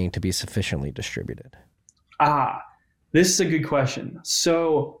Lightning to be sufficiently distributed? This is a good question.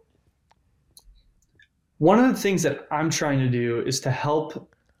 So one of the things that I'm trying to do is to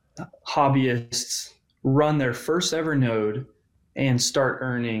help hobbyists run their first ever node and start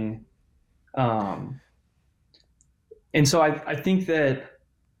earning. And so I think that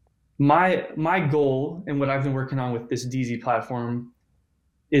my goal and what I've been working on with this DZ platform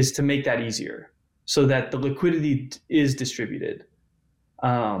is to make that easier so that the liquidity is distributed,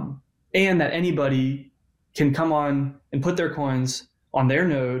 and that anybody can come on and put their coins on their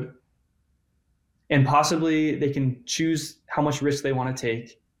node, and possibly they can choose how much risk they want to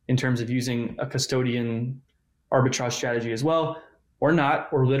take in terms of using a custodian arbitrage strategy as well, or not,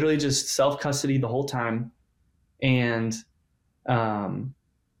 or literally just self-custody the whole time and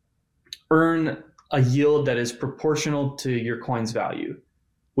earn a yield that is proportional to your coin's value,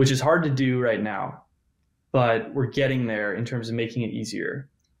 which is hard to do right now, but we're getting there in terms of making it easier.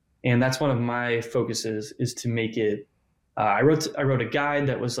 And that's one of my focuses is to make it. I wrote a guide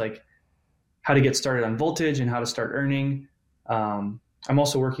that was like how to get started on Voltage and how to start earning. I'm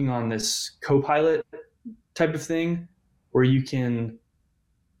also working on this Copilot type of thing where you can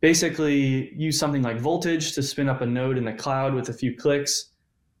basically use something like Voltage to spin up a node in the cloud with a few clicks,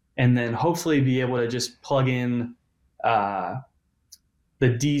 and then hopefully be able to just plug in the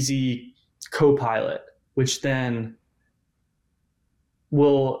DZ Copilot, which then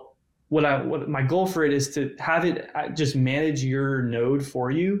will. What my goal for it is to have it just manage your node for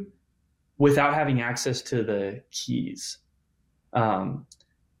you without having access to the keys. And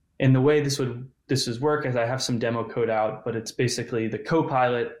the way this would work is I have some demo code out, but it's basically the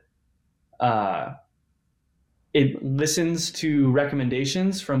Copilot. It listens to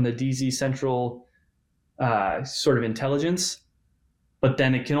recommendations from the DZ Central sort of intelligence, but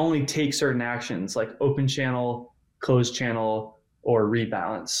then it can only take certain actions like open channel, closed channel, or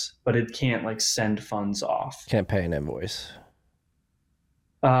rebalance, but it can't like send funds off. Can't pay an invoice.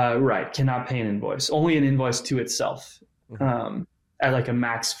 Right. Cannot pay an invoice. Only an invoice to itself at like a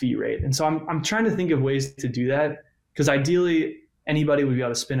max fee rate. And so I'm trying to think of ways to do that, because ideally anybody would be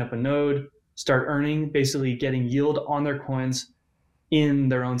able to spin up a node, start earning, basically getting yield on their coins in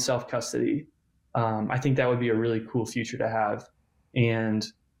their own self-custody. I think that would be a really cool future to have. And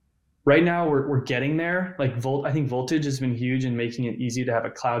right now we're getting there. Like I think Voltage has been huge in making it easy to have a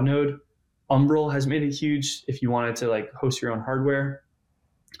cloud node. Umbrel has made it huge if you wanted to like host your own hardware.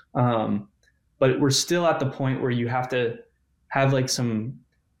 But we're still at the point where you have to have like some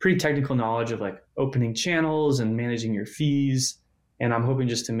pretty technical knowledge of like opening channels and managing your fees. And I'm hoping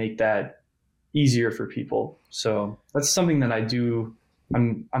just to make that easier for people. So that's something that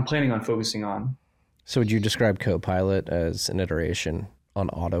I'm planning on focusing on. So would you describe Copilot as an iteration on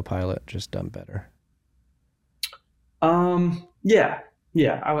Autopilot, just done better? Yeah,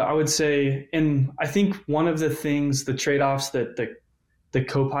 I would say, and I think one of the things, the trade-offs that the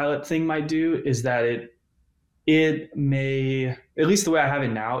Copilot thing might do is that it may, at least the way I have it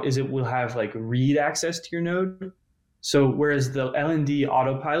now, is it will have like read access to your node. So whereas the LND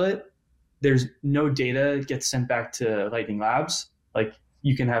Autopilot, there's no data gets sent back to Lightning Labs. Like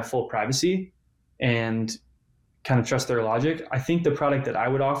you can have full privacy and kind of trust their logic. I think the product that I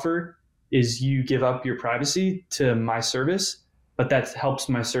would offer is you give up your privacy to my service, but that helps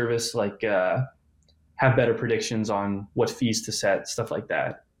my service like have better predictions on what fees to set, stuff like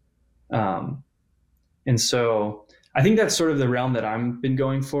that. And so I think that's sort of the realm that I've been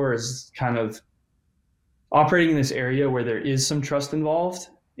going for, is kind of operating in this area where there is some trust involved,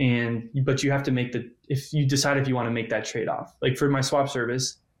 but you have to if you decide if you want to make that trade-off. Like for my swap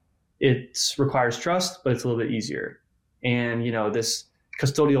service, it requires trust, but it's a little bit easier. And this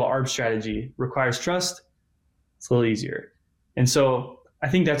custodial ARB strategy requires trust, it's a little easier. And so I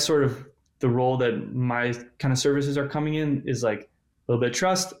think that's sort of the role that my kind of services are coming in, is like a little bit of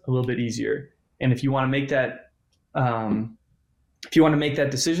trust, a little bit easier. And if you want to make that,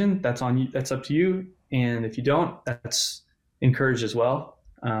 decision, that's on you. That's up to you. And if you don't, that's encouraged as well.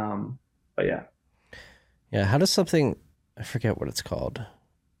 But yeah. Yeah. How does something, I forget what it's called,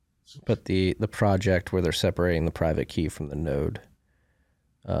 but the project where they're separating the private key from the node.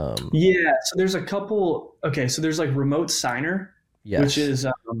 Yeah. So there's a couple. Okay. So there's like remote signer, yes. Which is,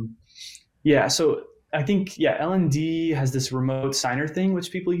 so I think, LND has this remote signer thing,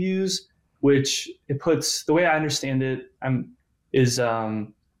 which people use, which it puts, the way I understand it, is a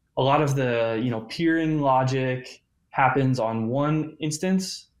lot of the, peering logic happens on one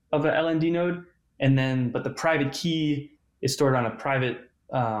instance of an LND node. But the private key is stored on a private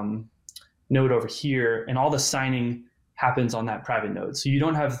node over here, and all the signing happens on that private node. So you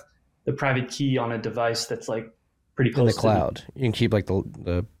don't have the private key on a device that's like pretty close in the cloud. You can keep like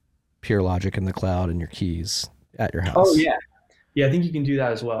the pure logic in the cloud and your keys at your house. Oh yeah. Yeah, I think you can do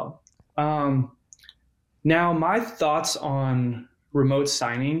that as well. Now my thoughts on remote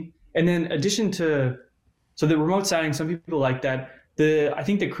signing, and then the remote signing, some people like that. I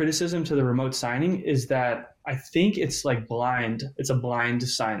think the criticism to the remote signing is that I think it's like blind. It's a blind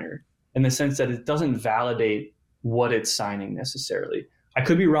signer in the sense that it doesn't validate what it's signing necessarily. I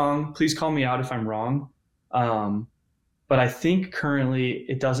could be wrong. Please call me out if I'm wrong. But I think currently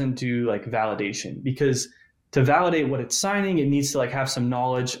it doesn't do like validation, because to validate what it's signing, it needs to like have some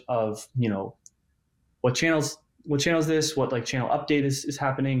knowledge of, what channels this, what like channel update is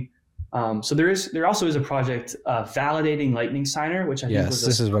happening. So there also is a project validating Lightning Signer, which I think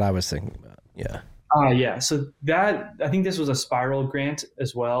this is what I was thinking about. Yeah. Yeah. So that, I think this was a Spiral grant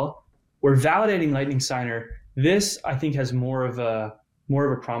as well. We're validating Lightning Signer. This I think has more of a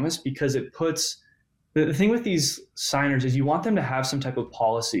promise, because it puts, the thing with these signers is you want them to have some type of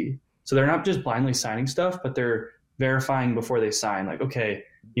policy. So they're not just blindly signing stuff, but they're verifying before they sign. Like, okay,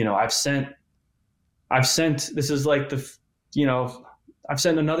 I've sent, this is like I've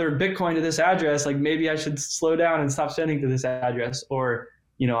sent another Bitcoin to this address. Like maybe I should slow down and stop sending to this address, or,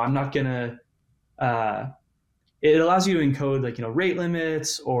 I'm not gonna, it allows you to encode like, rate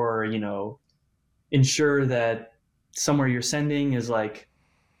limits, or, ensure that somewhere you're sending is like,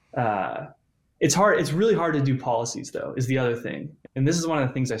 it's really hard to do policies though, is the other thing. And this is one of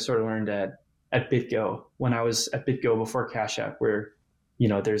the things I sort of learned at BitGo when I was at BitGo before Cash App, where,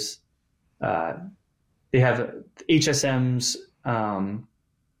 there's, they have HSMs, and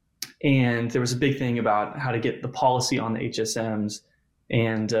there was a big thing about how to get the policy on the HSMs.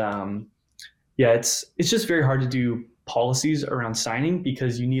 And it's just very hard to do policies around signing,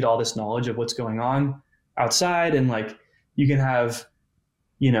 because you need all this knowledge of what's going on outside. And like, you can have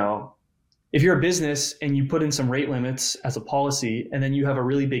if you're a business and you put in some rate limits as a policy, and then you have a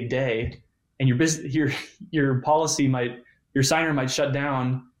really big day, and your signer might shut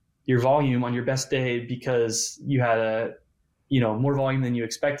down your volume on your best day because you had more volume than you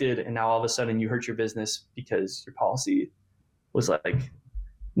expected, and now all of a sudden you hurt your business because your policy was like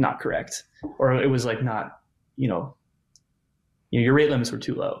not correct, or it was like not, your rate limits were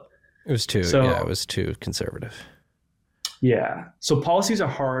too low. It was too conservative. Yeah. So policies are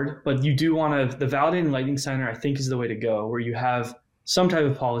hard, but you do want to, the validating Lightning signer, I think, is the way to go, where you have some type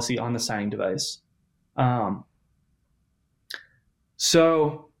of policy on the signing device.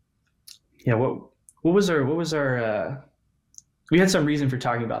 So yeah, what was our, we had some reason for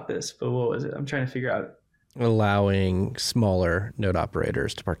talking about this, but what was it? I'm trying to figure out. Allowing smaller node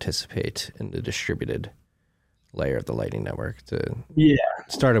operators to participate in the distributed layer of the Lightning Network.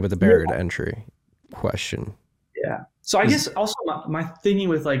 Started with the barrier to entry question. Yeah. So I guess also my thinking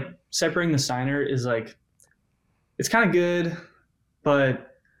with like separating the signer is like, it's kind of good,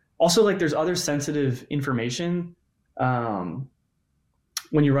 but also like there's other sensitive information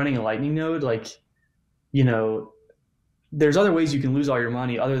when you're running a Lightning node, like, there's other ways you can lose all your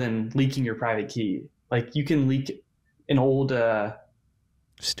money other than leaking your private key. Like you can leak an old channel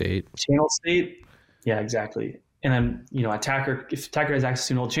state. Yeah, exactly. And then, if attacker has access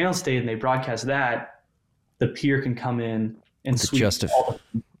to an old channel state and they broadcast that, the peer can come in and sweep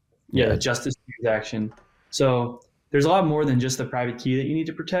the justice transaction. So there's a lot more than just the private key that you need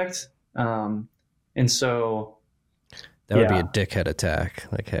to protect. And so that would be a dickhead attack.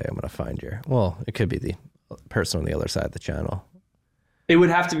 Like, hey, I'm going to find it could be the person on the other side of the channel. It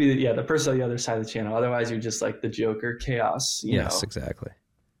would have to be the person on the other side of the channel. Otherwise, you're just like the Joker chaos. Yes, exactly.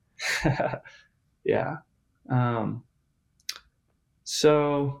 Yeah.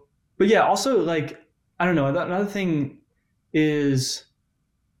 So, but yeah, also like, I don't know. Another thing is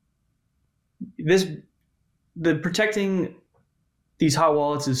the protecting these hot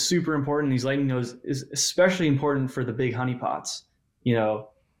wallets is super important. These Lightning nodes is especially important for the big honeypots, the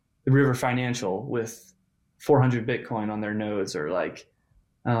River Financial with 400 Bitcoin on their nodes, or like,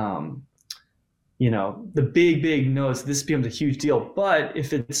 the big nodes. This becomes a huge deal. But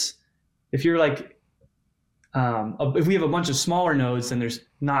if you're like, if we have a bunch of smaller nodes, then there's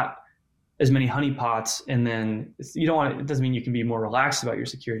not as many honeypots, and then it doesn't mean you can be more relaxed about your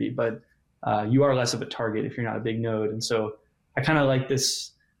security, but you are less of a target if you're not a big node. And so I kind of like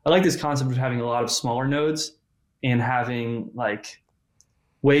this. I like this concept of having a lot of smaller nodes and having like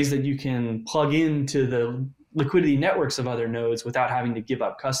ways that you can plug into the liquidity networks of other nodes without having to give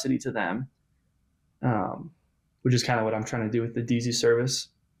up custody to them, which is kind of what I'm trying to do with the DZ service.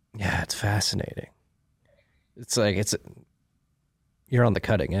 Yeah, it's fascinating. It's like you're on the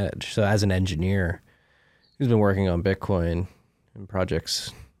cutting edge. So as an engineer who's been working on Bitcoin and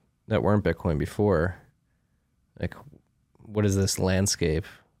projects that weren't Bitcoin before, like, what does this landscape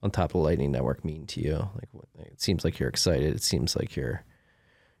on top of the Lightning Network mean to you? Like, it seems like you're excited. It seems like you're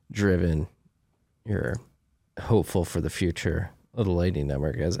driven. You're hopeful for the future of the Lightning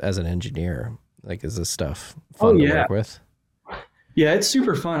Network as an engineer. Like, is this stuff fun to work with? Yeah, it's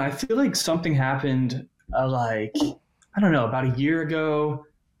super fun. I feel like something happened I don't know, about a year ago,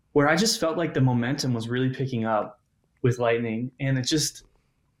 where I just felt like the momentum was really picking up with Lightning. And it just,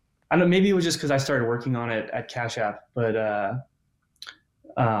 I don't know, maybe it was just because I started working on it at Cash App, but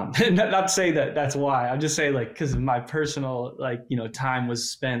not to say that that's why. I'm just saying, like, because my personal, time was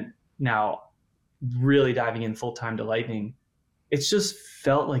spent now really diving in full time to Lightning. It's just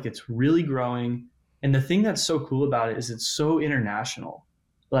felt like it's really growing. And the thing that's so cool about it is it's so international.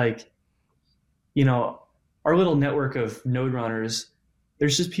 Like, our little network of node runners,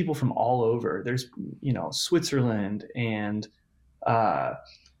 there's just people from all over. There's, Switzerland and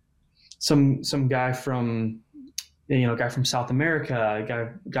some guy from, guy from South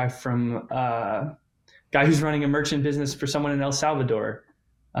America, guy who's running a merchant business for someone in El Salvador.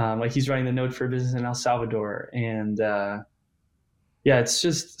 He's running the node for a business in El Salvador. And it's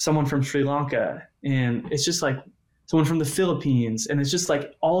just someone from Sri Lanka. And it's just like someone from the Philippines. And it's just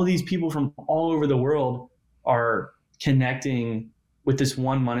like all of these people from all over the world are connecting with this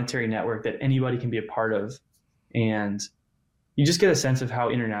one monetary network that anybody can be a part of. And you just get a sense of how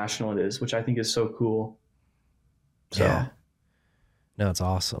international it is, which I think is so cool. So, yeah. No, it's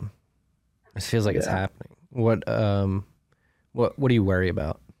awesome. It feels like it's happening. What do you worry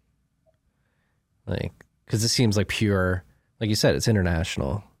about? Like, because it seems like pure, like you said, it's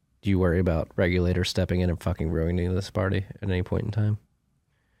international. Do you worry about regulators stepping in and fucking ruining this party at any point in time?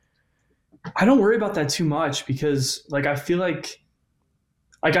 I don't worry about that too much because I feel like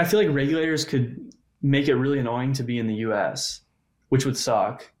regulators could make it really annoying to be in the US. which would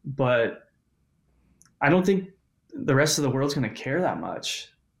suck. But I don't think the rest of the world's going to care that much,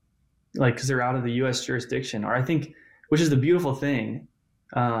 like, because they're out of the U.S. jurisdiction, or I think, which is the beautiful thing.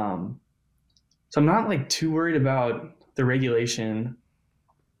 So I'm not like too worried about the regulation.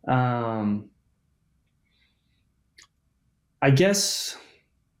 I guess,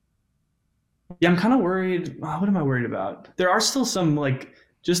 yeah, I'm kind of worried. What am I worried about? There are still some like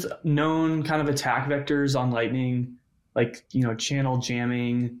just known kind of attack vectors on Lightning, like, you know, channel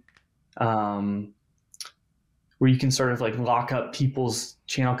jamming, where you can sort of like lock up people's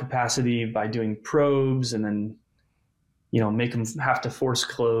channel capacity by doing probes and then, you know, make them have to force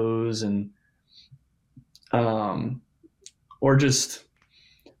close and, or just,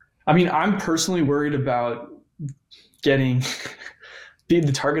 I mean, I'm personally worried about being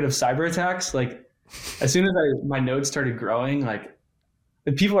the target of cyber attacks. Like, as soon as my nodes started growing, like,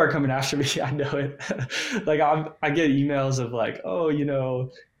 the people are coming after me. I know it. Like, I get emails of like, oh, you know,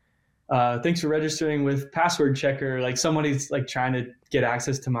 thanks for registering with Password Checker. Like, somebody's like trying to get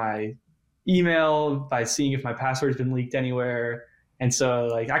access to my email by seeing if my password's been leaked anywhere. And so,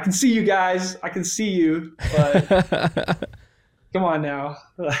 like, I can see you guys. I can see you, but come on now.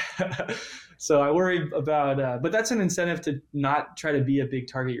 So I worry about, but that's an incentive to not try to be a big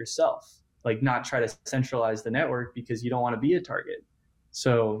target yourself, like not try to centralize the network because you don't want to be a target.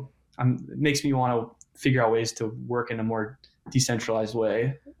 So it makes me want to figure out ways to work in a more decentralized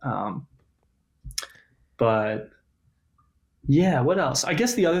way. But yeah, what else? I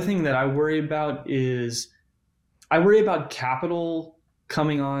guess the other thing that I worry about is I worry about capital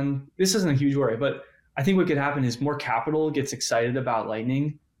coming on. This isn't a huge worry, but I think what could happen is more capital gets excited about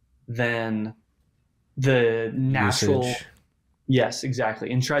Lightning than the natural usage. Yes,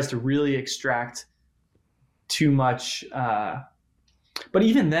 exactly. And tries to really extract too much. But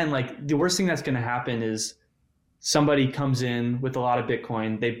even then, like, the worst thing that's going to happen is somebody comes in with a lot of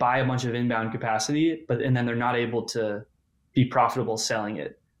Bitcoin, they buy a bunch of inbound capacity, and then they're not able to be profitable selling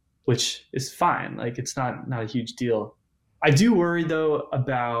it, which is fine. Like, it's not a huge deal. I do worry though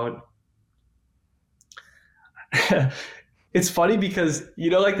about it's funny because, you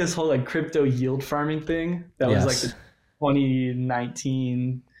know, like this whole like crypto yield farming thing that was like the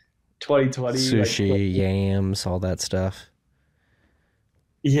 2019, 2020 sushi, like, yams, all that stuff.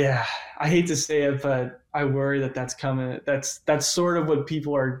 Yeah, I hate to say it, but I worry that that's coming. That's sort of what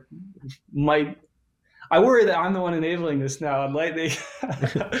people I worry that I'm the one enabling this now on Lightning,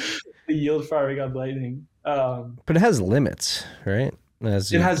 the yield farming on Lightning. But it has limits, right?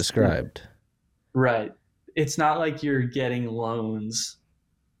 As you described. Right. It's not like you're getting loans.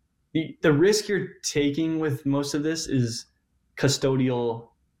 The risk you're taking with most of this is custodial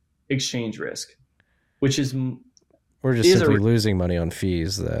exchange risk, which is we're just simply losing money on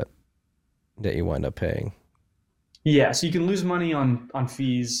fees that you wind up paying. Yeah, so you can lose money on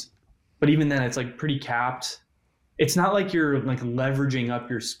fees, but even then it's like pretty capped. It's not like you're like leveraging up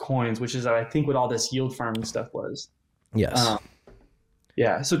your coins, which is I think what all this yield farming stuff was. Yes.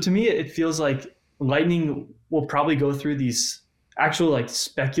 Yeah. So to me, it feels like Lightning will probably go through these actual like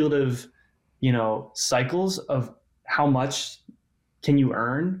speculative, you know, cycles of how much can you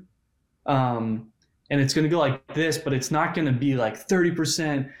earn. And it's going to go like this, but it's not going to be like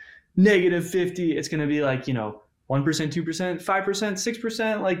 30%, -50. It's going to be like, you know, 1%, 2%, 5%,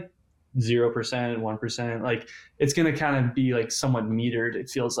 6%, like 0%, 1%. Like, it's going to kind of be like somewhat metered, it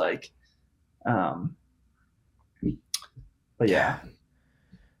feels like. But yeah.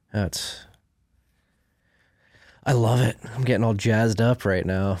 I love it. I'm getting all jazzed up right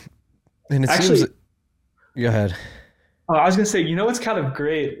now. And it seems... Go ahead. I was going to say, you know what's kind of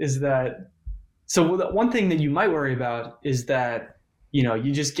great is that... So the one thing that you might worry about is that, you know,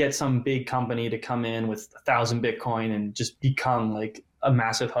 you just get some big company to come in with 1,000 Bitcoin and just become like a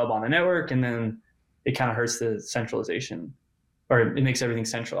massive hub on the network. And then it kind of hurts the centralization, or it makes everything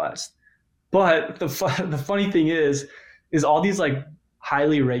centralized. But the funny thing is all these like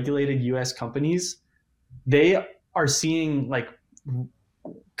highly regulated US companies, they are seeing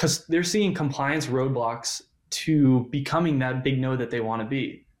because they're seeing compliance roadblocks to becoming that big node that they want to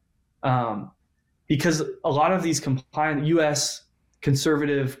be. Because a lot of these US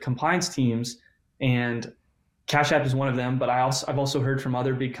conservative compliance teams, and Cash App is one of them, but I've also heard from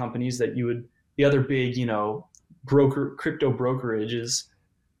other big companies that the other big, you know, crypto brokerages,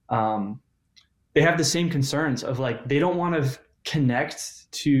 they have the same concerns of like, they don't want to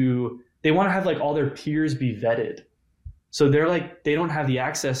they want to have like all their peers be vetted. So they're like, they don't have the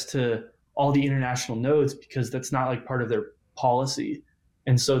access to all the international nodes because that's not like part of their policy.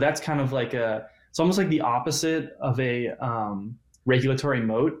 And so that's kind of like it's almost like the opposite of a regulatory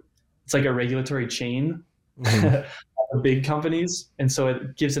moat. It's like a regulatory chain. Mm-hmm. the big companies. And so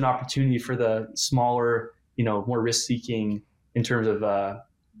it gives an opportunity for the smaller, more risk seeking in terms of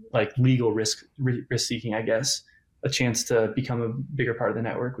like legal risk seeking, I guess, a chance to become a bigger part of the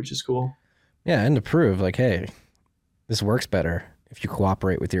network, which is cool. Yeah, and to prove like, hey, this works better if you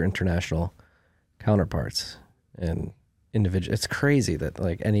cooperate with your international counterparts and individual. It's crazy that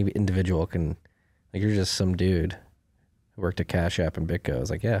like any individual can, like, you're just some dude who worked at Cash App and BitGo. It's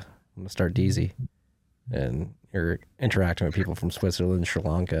like, yeah, I'm gonna start DZ, and you're interacting with people from Switzerland, Sri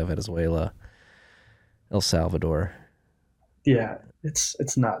Lanka, Venezuela, El Salvador. Yeah,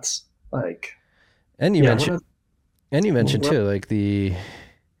 it's nuts. Like, and you mentioned too,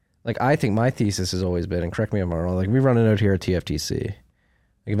 like I think my thesis has always been, and correct me if I'm wrong, like we run a node here at TFTC. Like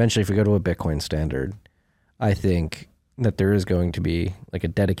eventually, if we go to a Bitcoin standard, I think that there is going to be like a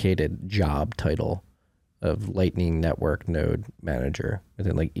dedicated job title of Lightning Network node manager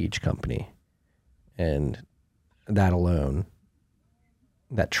within like each company. And that alone,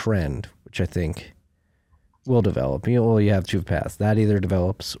 that trend, which I think will develop, you have two paths. That either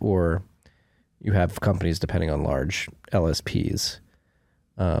develops, or you have companies depending on large LSPs.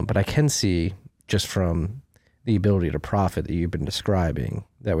 But I can see, just from the ability to profit that you've been describing,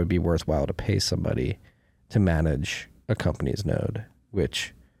 that would be worthwhile to pay somebody to manage a company's node,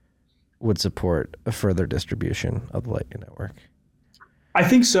 which would support a further distribution of the Lightning Network. I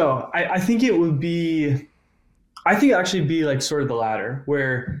think so. I think it would be, I think it'd actually be like sort of the latter,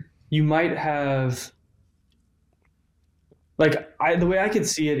 where you might have, like, the way I could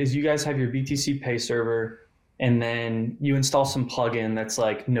see it is you guys have your BTC Pay server, and then you install some plugin that's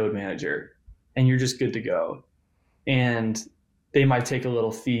like Node Manager, and you're just good to go. And they might take a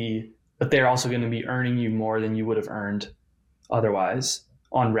little fee, but they're also going to be earning you more than you would have earned otherwise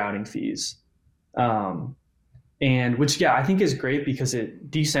on routing fees. And which, yeah, I think is great because it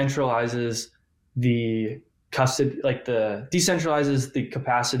decentralizes the custody, like decentralizes the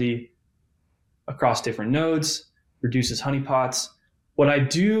capacity across different nodes, reduces honeypots. What I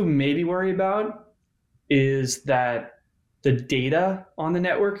do maybe worry about is that the data on the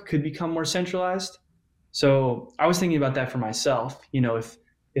network could become more centralized. So I was thinking about that for myself.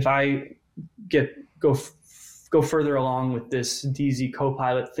 If I go further along with this DZ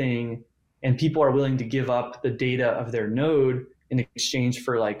Copilot thing, and people are willing to give up the data of their node in exchange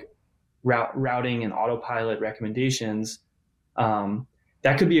for like routing and autopilot recommendations,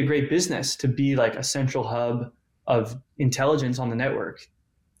 that could be a great business to be like a central hub of intelligence on the network.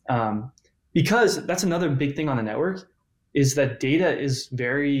 Because that's another big thing on the network, is that data is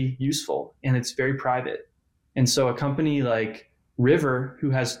very useful and it's very private. And so a company like River,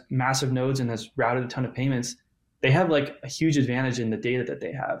 who has massive nodes and has routed a ton of payments, they have like a huge advantage in the data that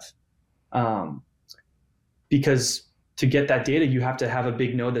they have. Because to get that data, you have to have a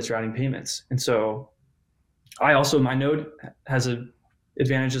big node that's routing payments. And so my node has an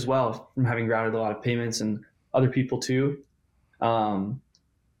advantage as well from having routed a lot of payments, and other people too.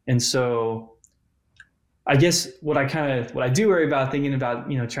 And so I guess what I do worry about, thinking about,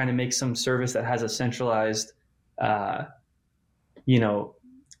 trying to make some service that has a centralized,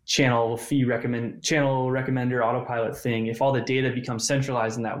 channel recommender autopilot thing. If all the data becomes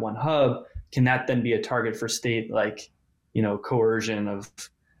centralized in that one hub, can that then be a target for state, like, coercion of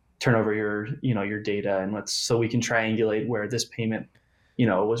turn over your data, and so we can triangulate where this payment,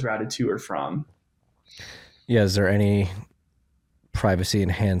 was routed to or from. Yeah. Is there any privacy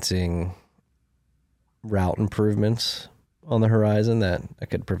enhancing route improvements on the horizon that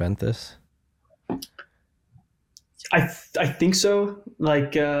could prevent this? I think so.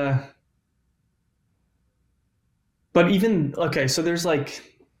 Like, but even, okay, so there's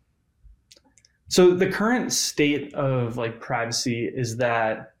so the current state of like privacy is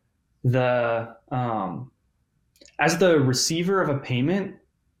that as the receiver of a payment,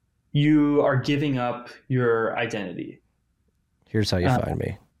 you are giving up your identity. Here's how you find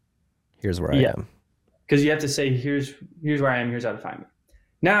me. Here's where I am. Because you have to say, here's where I am, here's how to find me.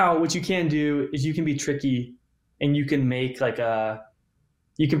 Now, what you can do is you can be tricky, and you can make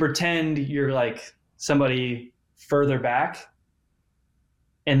you can pretend you're like somebody further back,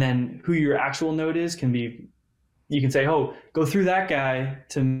 and then who your actual node is you can say, oh, go through that guy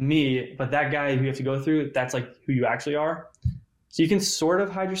to me, but that guy who you have to go through, that's like who you actually are. So you can sort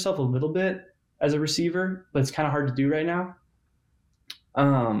of hide yourself a little bit as a receiver, but it's kind of hard to do right now.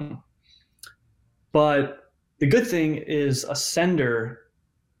 But the good thing is a sender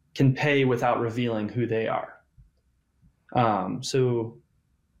can pay without revealing who they are.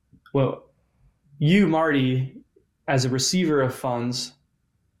 You, Marty, as a receiver of funds,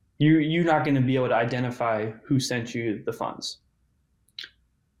 you're not going to be able to identify who sent you the funds.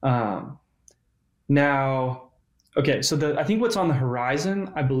 Now, okay, so I think what's on the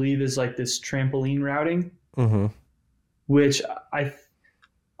horizon, I believe, is like this trampoline routing, Mm-hmm. which I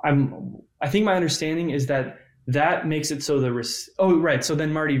think my understanding is that makes it so right. So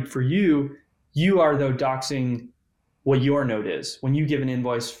then, Marty, for you are though doxing what your node is. When you give an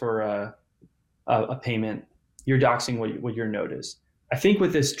invoice for a payment, you're doxing what your node is. I think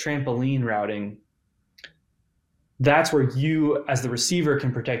with this trampoline routing, that's where you as the receiver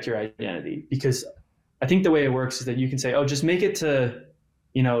can protect your identity, because I think the way it works is that you can say, oh, just make it to,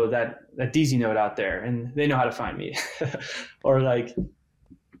 that DZ node out there and they know how to find me. Or like,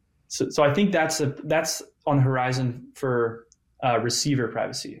 so I think that's on the horizon for receiver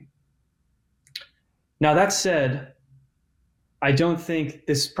privacy. Now that said, I don't think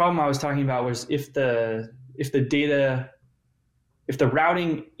this problem I was talking about was if the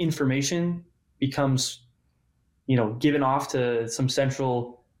routing information becomes, given off to some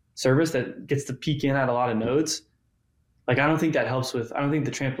central service that gets to peek in at a lot of nodes. Like, I don't think the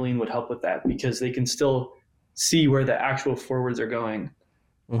trampoline would help with that, because they can still see where the actual forwards are going.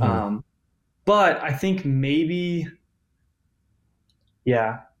 Mm-hmm. But I think maybe,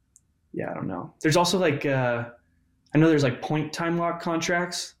 I don't know. There's also like, I know there's like point time lock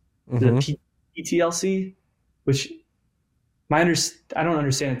contracts, mm-hmm. the PTLC, which I don't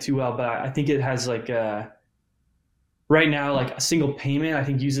understand it too well, but I think it has like right now, like a single payment, I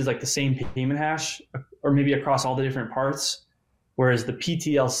think uses like the same payment hash, or maybe across all the different parts, whereas the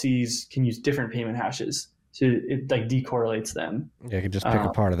PTLCs can use different payment hashes. So it like decorrelates them. Yeah, you could just pick a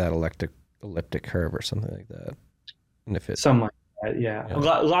part of that elliptic curve or something like that. And if it's something like that, yeah.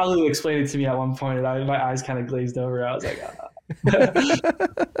 Lalu explained it to me at one point, and my eyes kind of glazed over. I was like,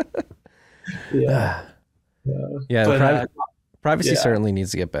 yeah. But, privacy certainly needs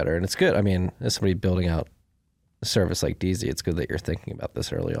to get better, and it's good. I mean, as somebody building out a service like DZ, it's good that you're thinking about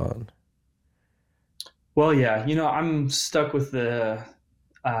this early on. Well, yeah, I'm stuck with the.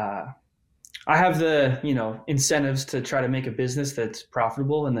 I have the incentives to try to make a business that's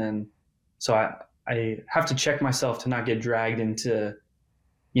profitable, and then so I have to check myself to not get dragged into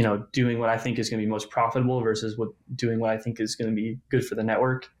doing what I think is going to be most profitable versus doing what I think is going to be good for the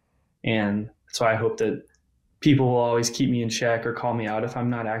network. And so I hope that people will always keep me in check or call me out if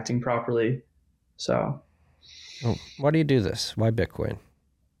I'm not acting properly. So why do you do this? Why Bitcoin?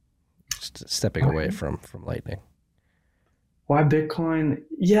 Just stepping away from Lightning. Why Bitcoin?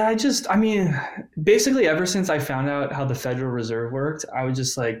 Yeah, basically ever since I found out how the Federal Reserve worked, I was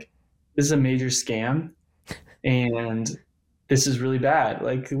just like, this is a major scam and this is really bad.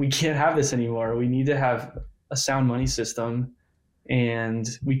 Like, we can't have this anymore. We need to have a sound money system, and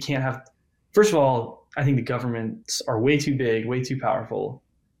we can't have, first of all, I think the governments are way too big, way too powerful,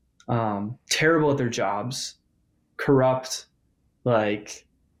 terrible at their jobs, corrupt, like,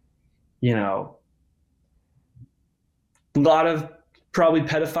 a lot of probably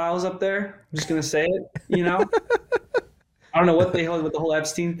pedophiles up there. I'm just going to say it, I don't know what the whole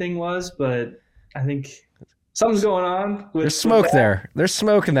Epstein thing was, but I think something's going on. There's smoke there. There's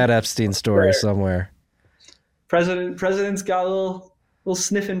smoke in that Epstein story somewhere. President's got a little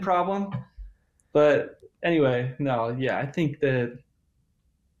sniffing problem. But anyway, I think that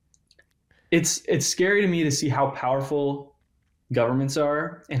it's scary to me to see how powerful governments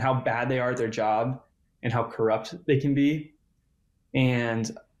are and how bad they are at their job and how corrupt they can be. And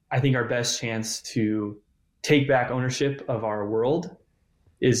I think our best chance to take back ownership of our world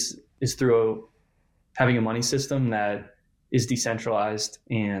is through having a money system that is decentralized.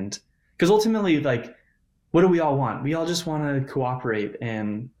 And because ultimately, like, what do we all want? We all just want to cooperate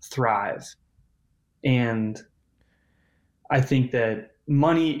and thrive. And I think that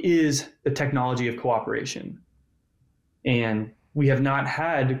money is the technology of cooperation. And we have not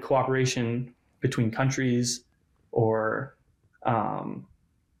had cooperation between countries or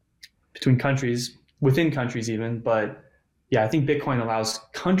between countries, within countries even. But yeah, I think Bitcoin allows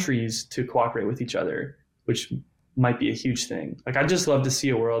countries to cooperate with each other, which might be a huge thing. Like, I'd just love to see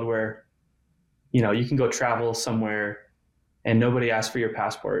a world where, you can go travel somewhere and nobody asks for your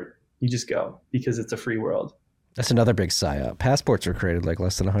passport. You just go because it's a free world. That's another big psyop. Passports were created like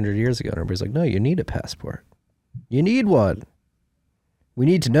less than 100 years ago. And everybody's like, no, you need a passport. You need one. We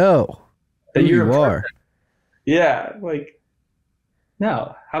need to know who you are. Yeah. Like,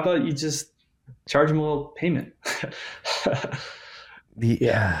 no, how about you just charge them a little payment?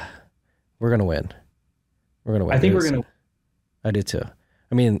 Yeah. We're going to win. We're going to win. I think we're going to. I do too.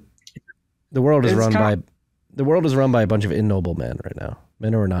 I mean, the world is run by a bunch of ignoble men right now.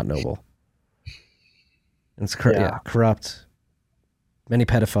 Men who are not noble. It's corrupt. Many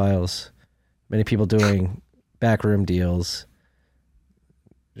pedophiles. Many people doing backroom deals.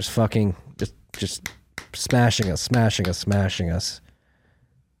 Just fucking. Just smashing us.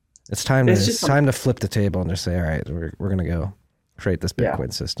 It's time to flip the table and just say, all right, we're going to go create this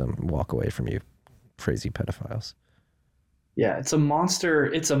Bitcoin system and walk away from you crazy pedophiles. Yeah, it's a monster.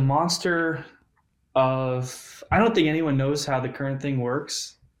 It's a monster of, I don't think anyone knows how the current thing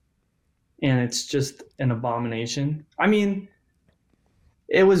works. And it's just an abomination. I mean,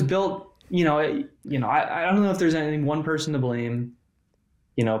 it was built, I don't know if there's any one person to blame.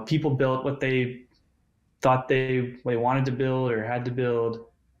 People built what they thought they wanted to build or had to build.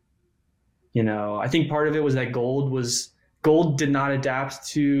 I think part of it was that gold did not adapt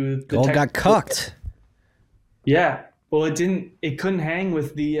to the gold got cucked. Yeah. Well, it couldn't hang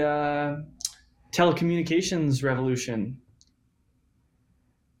with the telecommunications revolution.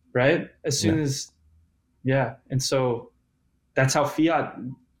 Right? As soon as, and so that's how fiat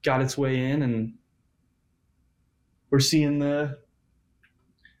got its way in, and we're seeing the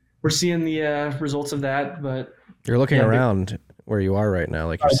results of that. But you're looking around where you are right now,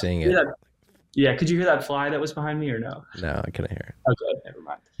 like you're seeing it. Yeah, could you hear that fly that was behind me or no? No, I couldn't hear it. Okay, never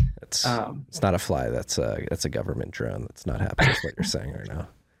mind. It's not a fly. That's a government drone. That's not happening. That's what you're saying right now.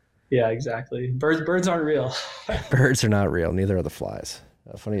 Yeah, exactly. Birds aren't real. Birds are not real. Neither are the flies.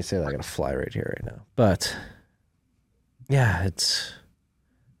 Funny you say that. I got a fly right here right now. But yeah, it's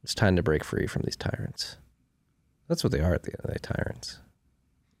time to break free from these tyrants. That's what they are at the end of the day, tyrants.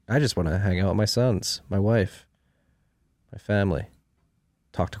 I just want to hang out with my sons, my wife, my family,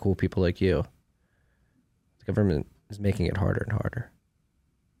 talk to cool people like you. The government is making it harder and harder.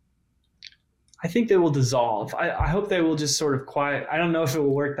 I think they will dissolve. I hope they will just sort of quiet. I don't know if it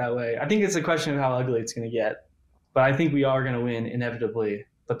will work that way. I think it's a question of how ugly it's going to get. But I think we are going to win inevitably.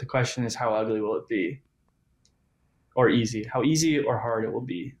 But the question is, how ugly will it be? Or easy? How easy or hard it will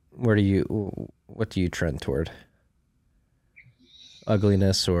be? What do you trend toward?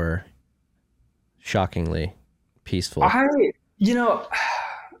 Ugliness or shockingly peaceful? I'm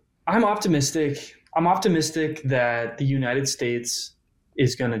optimistic. I'm optimistic that the United States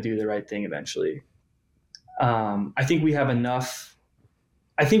is going to do the right thing eventually. I think we have enough.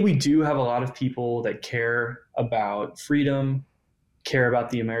 I think we do have a lot of people that care about freedom, care about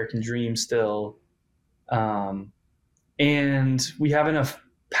the American dream still. And we have enough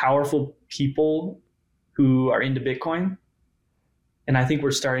powerful people who are into Bitcoin. And I think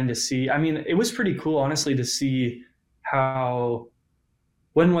we're starting to see, it was pretty cool, honestly, to see how,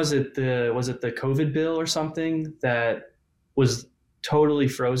 when was it the COVID bill or something that was totally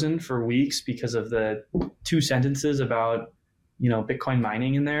frozen for weeks because of the 2 sentences about, Bitcoin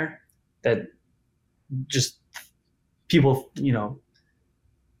mining in there that just people,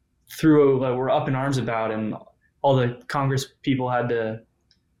 were up in arms about, and all the Congress people had to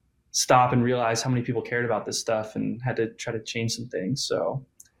stop and realize how many people cared about this stuff and had to try to change some things. So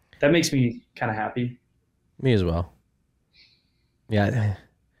that makes me kind of happy. Me as well. Yeah.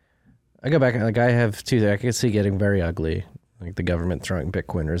 I go back, like I have two, I can see getting very ugly, like the government throwing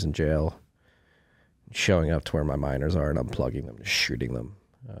Bitcoiners in jail, showing up to where my miners are and unplugging them, just shooting them.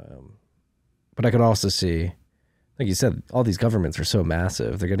 But I could also see, like you said, all these governments are so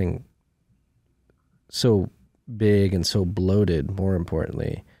massive. They're getting so big and so bloated, more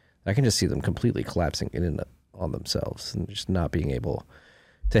importantly. I can just see them completely collapsing in on themselves and just not being able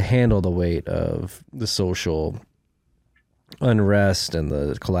to handle the weight of the social unrest and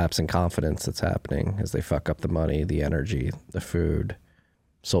the collapsing confidence that's happening as they fuck up the money, the energy, the food,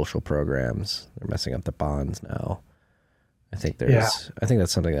 social programs. They're messing up the bonds now. I think that's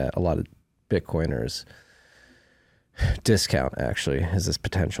something that a lot of Bitcoiners discount, actually, is this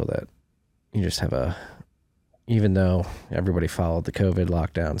potential that you just have even though everybody followed the COVID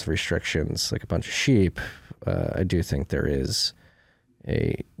lockdowns, restrictions, like a bunch of sheep, I do think there is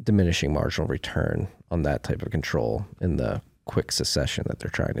a diminishing marginal return on that type of control in the quick succession that they're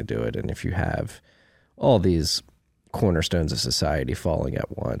trying to do it. And if you have all these cornerstones of society falling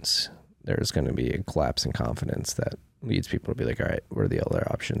at once, there's going to be a collapse in confidence that leads people to be like, all right, what are the other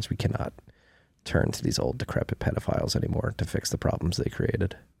options? We cannot turn to these old decrepit pedophiles anymore to fix the problems they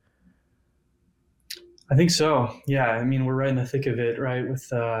created. I think so. Yeah. We're right in the thick of it, right? With,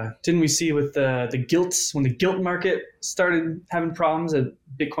 didn't we see with the gilts, when the gilt market started having problems, that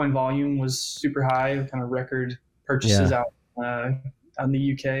Bitcoin volume was super high, kind of record purchases out in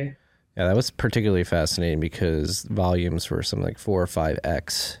the UK. Yeah, that was particularly fascinating because volumes were something like 4 or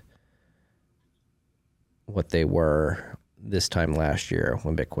 5x what they were this time last year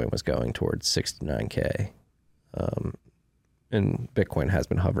when Bitcoin was going towards 69K. And Bitcoin has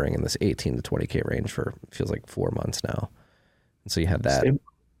been hovering in this 18 to 20K range for, feels like 4 months now. And so you had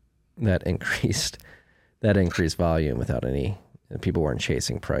that increased volume without any, people weren't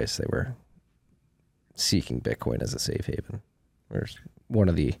chasing price. They were seeking Bitcoin as a safe haven. There's one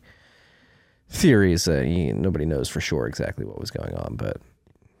of the theories that nobody knows for sure exactly what was going on, but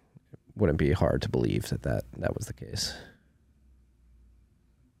it wouldn't be hard to believe that was the case.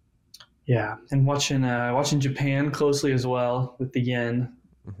 Yeah, and watching Japan closely as well with the yen,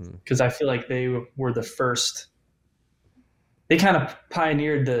 because I feel like they were the first. They kind of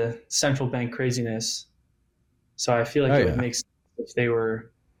pioneered the central bank craziness, so I feel like it would make sense if they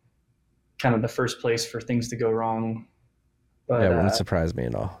were kind of the first place for things to go wrong. But, it wouldn't surprise me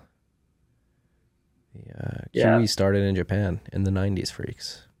at all. QE started in Japan in the 90s,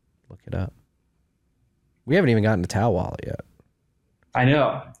 freaks. Look it up. We haven't even gotten to Tau Wallet yet. I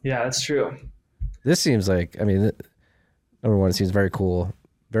know. Yeah, that's true. This seems like, number one, it seems very cool.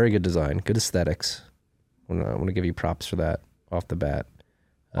 Very good design. Good aesthetics. I want to give you props for that off the bat.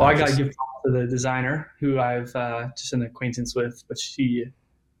 Well, I got to give props to the designer who I've just an acquaintance with, but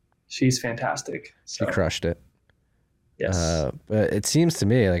she's fantastic. So. She crushed it. Yes. But it seems to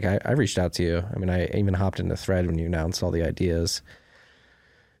me like I reached out to you. I even hopped in the thread when you announced all the ideas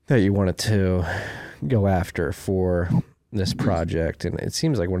that you wanted to go after for this project. And it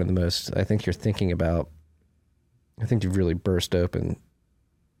seems like one of the most, I think you're thinking about, I think you've really burst open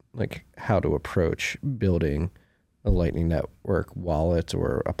like how to approach building a Lightning Network wallet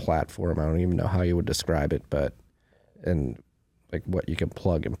or a platform. I don't even know how you would describe it, and like what you can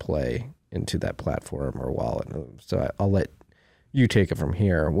plug and play into that platform or wallet. So I'll let you take it from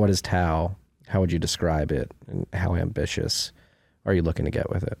here. What is Tau? How would you describe it? And how ambitious are you looking to get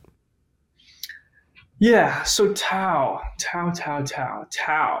with it? Yeah, so Tau. Tau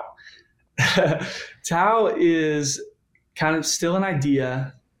is kind of still an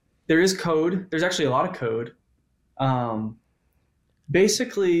idea. There is code. There's actually a lot of code.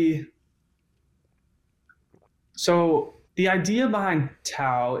 Basically, so the idea behind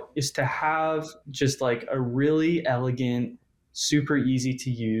Tau is to have just like a really elegant, super easy to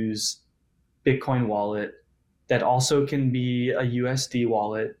use Bitcoin wallet that also can be a USD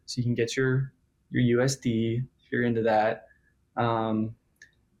wallet. So you can get your USD if you're into that.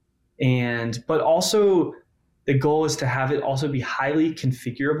 But also the goal is to have it also be highly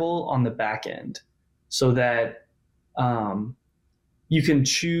configurable on the back end so that you can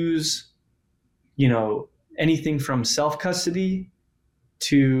choose, anything from self-custody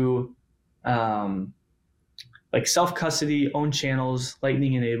to like self-custody, own channels,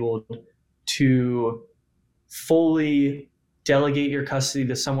 Lightning enabled, to fully delegate your custody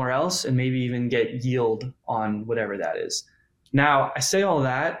to somewhere else and maybe even get yield on whatever that is. Now, I say all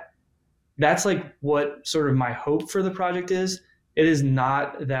that, that's like what sort of my hope for the project is. It is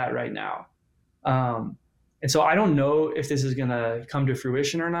not that right now. And so I don't know if this is going to come to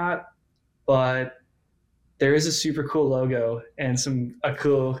fruition or not, but there is a super cool logo and a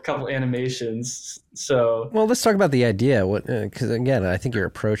cool couple animations. So, well, let's talk about the idea. Because again, I think you're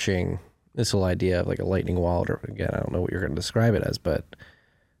approaching this whole idea of like a Lightning wallet, or again, I don't know what you're going to describe it as, but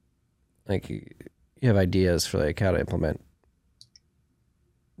like you have ideas for like how to implement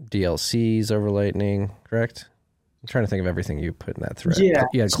DLCs over Lightning, correct? I'm trying to think of everything you put in that thread. Yeah.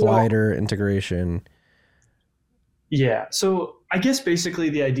 You had Collider integration. Yeah. So I guess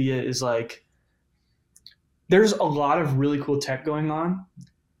basically the idea is like, there's a lot of really cool tech going on,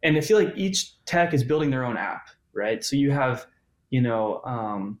 and I feel like each tech is building their own app, right? So you have,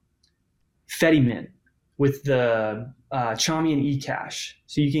 Fedimint with the Chaumian eCash.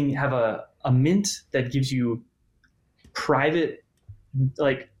 So you can have a mint that gives you private,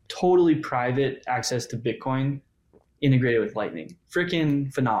 like totally private access to Bitcoin integrated with Lightning.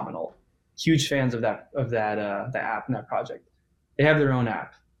 Freaking phenomenal. Huge fans of that the app and that project. They have their own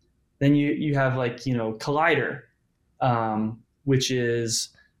app. Then you have like, Collider, which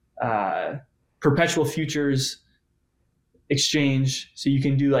is perpetual futures exchange. So you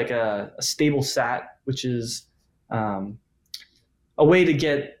can do like a stable sat, which is a way to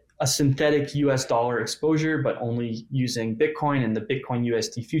get a synthetic US dollar exposure, but only using Bitcoin and the Bitcoin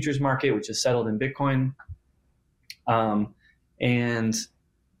USD futures market, which is settled in Bitcoin. You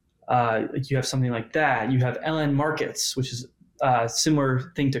have something like that. You have LN Markets, which is a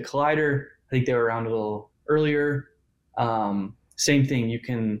similar thing to Collider. I think they were around a little earlier. Same thing.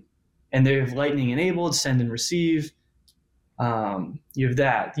 And they have Lightning enabled, send and receive. You have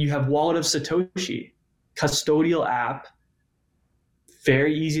that. You have Wallet of Satoshi, custodial app,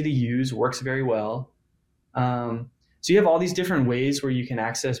 very easy to use, works very well. So you have all these different ways where you can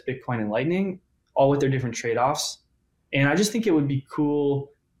access Bitcoin and Lightning, all with their different trade-offs. And I just think it would be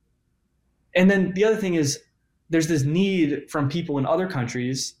cool. And then the other thing is there's this need from people in other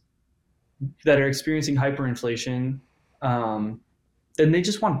countries that are experiencing hyperinflation, that then they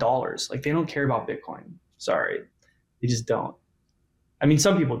just want dollars. Like they don't care about Bitcoin. Sorry, they just don't. I mean,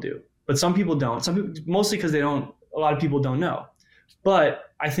 some people do, but some people don't. Some people, mostly because a lot of people don't know. But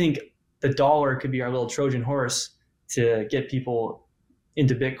I think the dollar could be our little Trojan horse to get people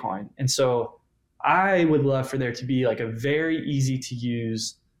into Bitcoin. And so I would love for there to be like a very easy to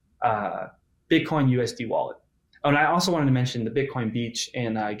use Bitcoin USD wallet. Oh, and I also wanted to mention the Bitcoin Beach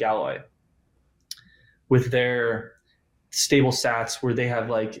and Galoy with their stable sats, where they have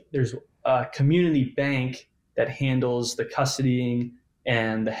like, there's a community bank that handles the custodying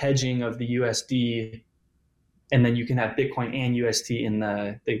and the hedging of the USD. And then you can have Bitcoin and USD in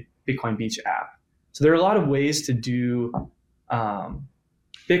the Bitcoin Beach app. So there are a lot of ways to do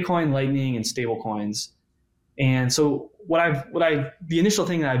Bitcoin, Lightning, and stable coins. And so the initial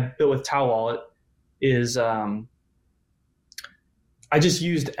thing that I built with Tau Wallet is I just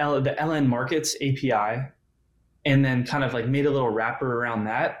used the LN Markets API and then kind of like made a little wrapper around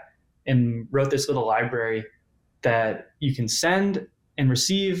that and wrote this little library that you can send and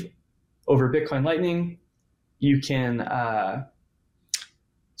receive over Bitcoin Lightning. You can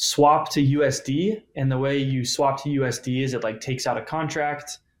swap to USD, and the way you swap to USD is it like takes out a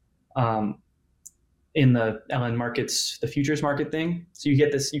contract in the LN Markets, the futures market thing. So you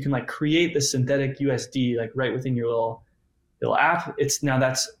get this, you can like create this synthetic USD like right within your little app.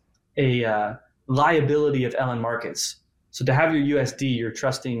 That's a liability of LN Markets. So to have your USD, you're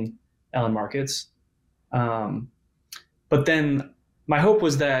trusting LN Markets. But then my hope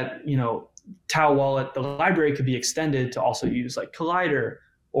was that, Tau Wallet, the library could be extended to also use like Collider,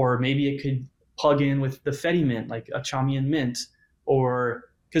 or maybe it could plug in with the Fedimint, like a Chaumian Mint, or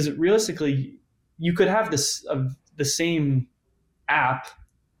because realistically, you could have the same app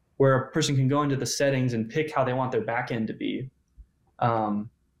where a person can go into the settings and pick how they want their backend to be. And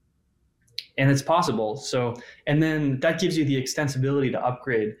it's possible. So, and then that gives you the extensibility to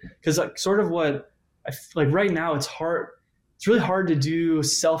upgrade. Because like sort of what I like right now, it's really hard to do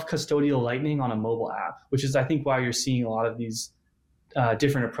self-custodial Lightning on a mobile app, which is I think why you're seeing a lot of these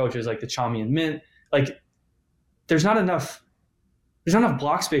different approaches like the Chaumian Mint. Like there's not enough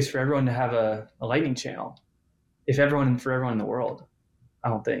block space for everyone to have a Lightning channel. For everyone in the world, I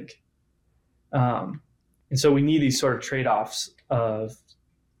don't think. And so we need these sort of trade-offs of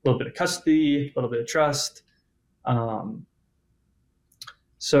a little bit of custody, a little bit of trust.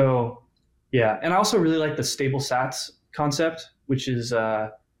 So yeah, and I also really like the stable sats concept, which is I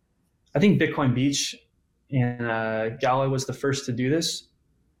think Bitcoin Beach and Galoy was the first to do this,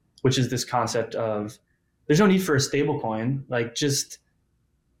 which is this concept of there's no need for a stable coin, like just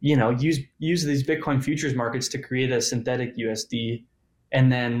use these Bitcoin futures markets to create a synthetic USD,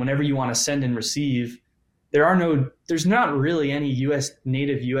 and then whenever you want to send and receive, there's not really any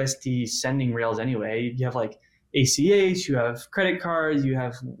native USD sending rails anyway. You have like ACH, you have credit cards, you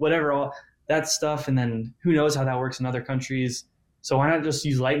have whatever, all that stuff. And then who knows how that works in other countries. So why not just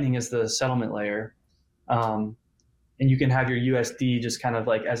use Lightning as the settlement layer? And you can have your USD just kind of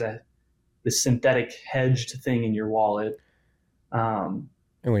like as this synthetic hedged thing in your wallet. And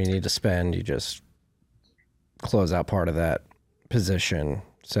when you need to spend, you just close out part of that position,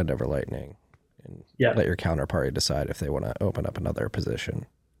 send over Lightning, and let your counterparty decide if they want to open up another position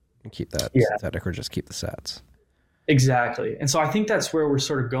and keep that synthetic or just keep the sats. Exactly. And so I think that's where we're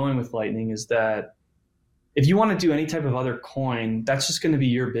sort of going with Lightning, is that if you want to do any type of other coin, that's just going to be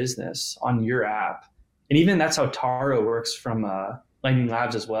your business on your app. And even that's how Taro works from Lightning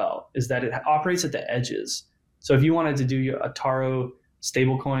Labs as well, is that it operates at the edges. So if you wanted to do a Taro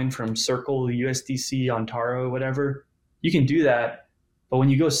stablecoin from Circle USDC on Taro, whatever, you can do that. But when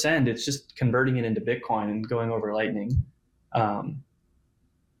you go send, it's just converting it into Bitcoin and going over Lightning.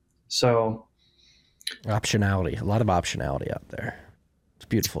 So optionality, a lot of optionality out there. It's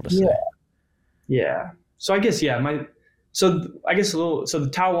beautiful to see. Yeah. So I guess, the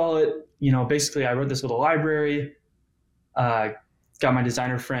Tau Wallet, basically I wrote this little library, got my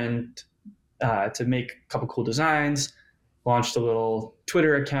designer friend to make a couple cool designs, launched a little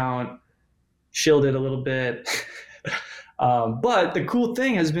Twitter account, shilled it a little bit. But the cool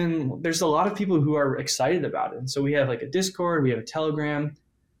thing has been, there's a lot of people who are excited about it. And so we have like a Discord, we have a Telegram.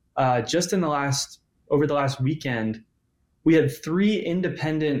 Just over the last weekend, we had 3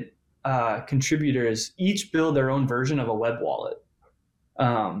 independent contributors each build their own version of a web wallet.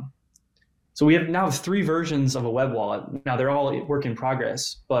 So we now have 3 versions of a web wallet. Now they're all work in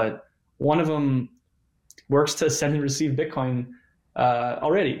progress, but one of them works to send and receive Bitcoin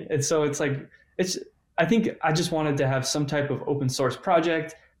already. And so I think I just wanted to have some type of open source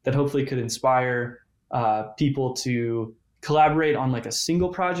project that hopefully could inspire people to collaborate on like a single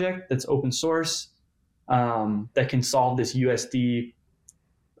project that's open source, that can solve this USD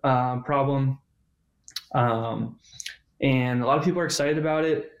problem. And a lot of people are excited about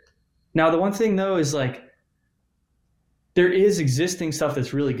it. Now, the one thing though is like, there is existing stuff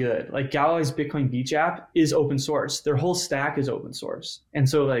that's really good. Like Galloway's Bitcoin Beach app is open source. Their whole stack is open source. And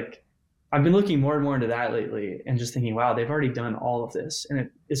so like, I've been looking more and more into that lately and just thinking, wow, they've already done all of this and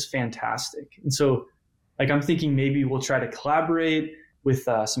it is fantastic. And so like, I'm thinking maybe we'll try to collaborate with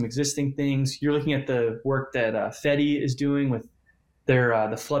some existing things. You're looking at the work that Fedi is doing with their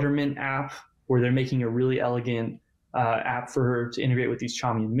the Fluttermint app, where they're making a really elegant app for her to integrate with these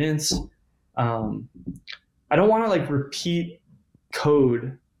Chaumian mints. I don't want to like repeat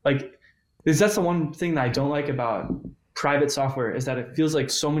code. Like, because that's the one thing that I don't like about private software, is that it feels like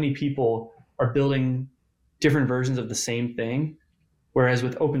so many people are building different versions of the same thing. Whereas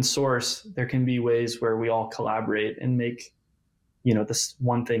with open source, there can be ways where we all collaborate and make, you know, this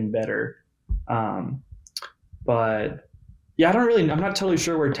one thing better. But yeah, I'm not totally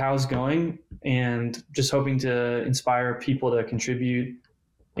sure where Tao's going, and just hoping to inspire people to contribute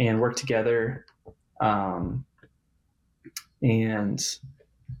and work together. And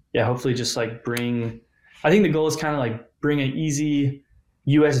yeah, hopefully just like I think the goal is kind of like bring an easy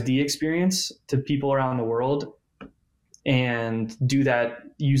USD experience to people around the world, and do that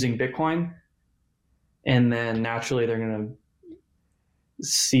using Bitcoin. And then naturally they're going to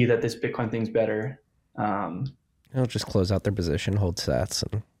see that this Bitcoin thing's better. They'll just close out their position, hold sats,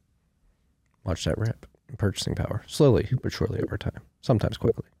 and watch that rip in purchasing power slowly but surely over time, sometimes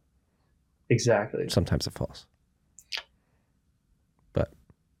quickly. Exactly. Sometimes it falls. But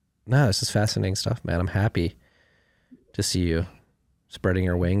no, this is fascinating stuff, man. I'm happy to see you spreading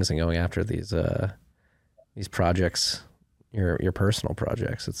your wings and going after these projects, your personal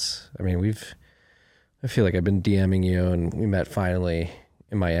projects. I feel like I've been DMing you, and we met finally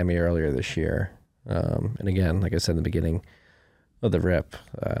in Miami earlier this year. And again, like I said in the beginning of the rip,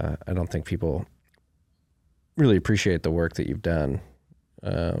 I don't think people really appreciate the work that you've done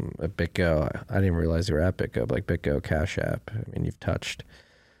at BitGo. I didn't realize you were at BitGo, but like BitGo, Cash App. I mean, you've touched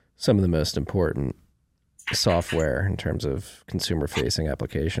some of the most important software in terms of consumer-facing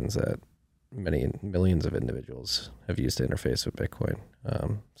applications that many millions of individuals have used to interface with Bitcoin.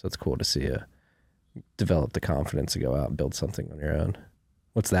 So it's cool to see you develop the confidence to go out and build something on your own.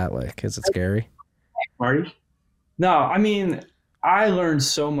 What's that like? Is it scary? Marty? No, I mean, I learned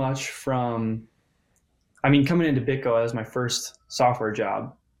so much from, coming into BitGo as my first software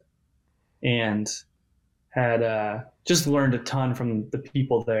job, and had just learned a ton from the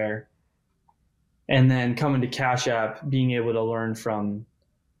people there. And then coming to Cash App, being able to learn from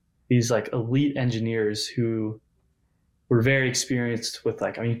these like elite engineers who were very experienced with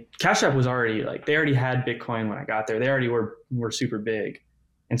Cash App was already they already had Bitcoin when I got there. They already were super big.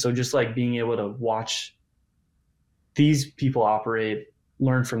 And so just like being able to watch these people operate,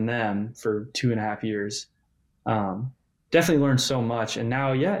 learn from them for 2.5 years, definitely learned so much. And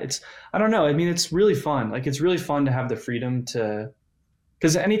now, yeah, I don't know. It's really fun. Like, it's really fun to have the freedom to,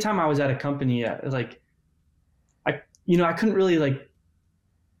 because anytime I was at a company, I couldn't really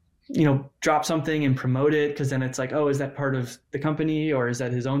drop something and promote it, because then it's like, oh, is that part of the company, or is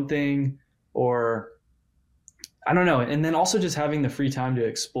that his own thing, or I don't know. And then also just having the free time to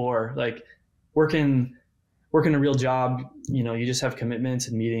explore, like working a real job, you just have commitments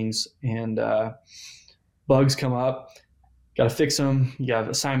and meetings, and bugs come up, got to fix them. You have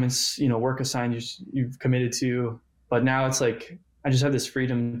assignments, work assigned you've committed to. But now it's like, I just have this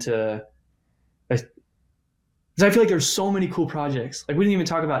freedom to, because I feel like there's so many cool projects. Like, we didn't even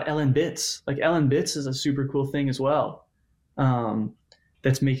talk about LN Bits. Like, LN Bits is a super cool thing as well.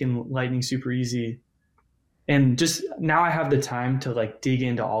 That's making Lightning super easy. And just now I have the time to dig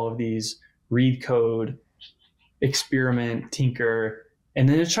into all of these, read code, experiment, tinker, and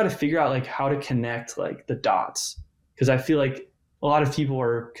then just try to figure out how to connect the dots. Because I feel like a lot of people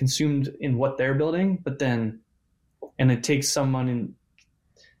are consumed in what they're building, and it takes someone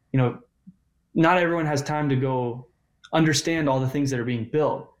not everyone has time to go understand all the things that are being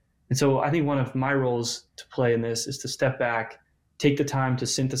built. And so I think one of my roles to play in this is to step back, take the time to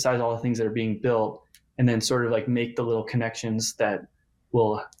synthesize all the things that are being built, and then sort of make the little connections that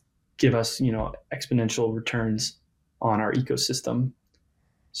will give us, exponential returns on our ecosystem.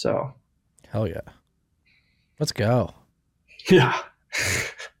 So. Hell yeah. Let's go. Yeah.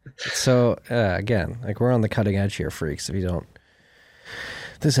 So again, we're on the cutting edge here, freaks.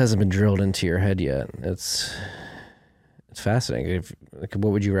 This hasn't been drilled into your head yet. It's fascinating.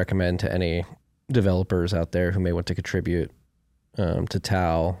 What would you recommend to any developers out there who may want to contribute to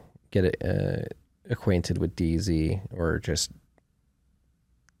Tao, get acquainted with DZ, or just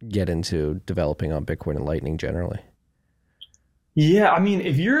get into developing on Bitcoin and Lightning generally? Yeah, I mean,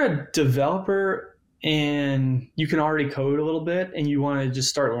 if you're a developer and you can already code a little bit and you want to just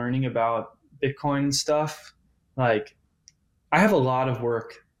start learning about Bitcoin and stuff, like I have a lot of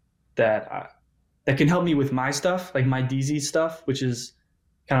work that can help me with my stuff, like my DZ stuff, which is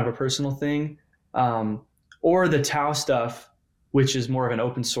kind of a personal thing, or the Tau stuff, which is more of an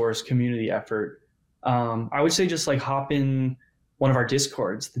open source community effort. I would say just like hop in one of our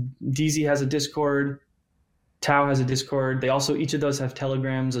Discords. The DZ has a Discord. Tau has a Discord. They also, each of those have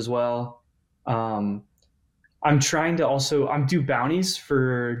Telegrams as well. I'm trying to also, I'm do bounties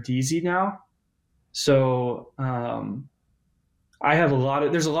for DZ now. So I have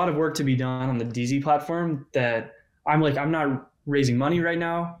there's a lot of work to be done on the DZ platform that I'm not raising money right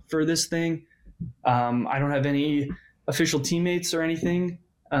now for this thing. I don't have any official teammates or anything.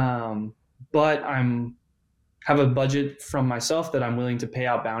 But have a budget from myself that I'm willing to pay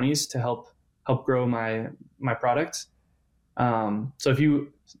out bounties to help grow my product. So if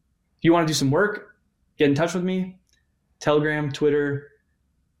you want to do some work, get in touch with me. Telegram, Twitter,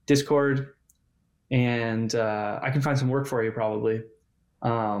 Discord, and I can find some work for you probably.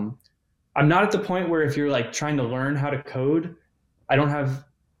 I'm not at the point where if you're like trying to learn how to code,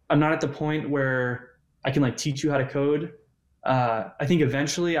 I'm not at the point where I can like teach you how to code. I think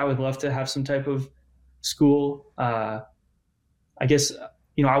eventually I would love to have some type of school. I guess,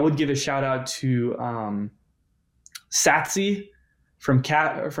 I would give a shout out to Satsi from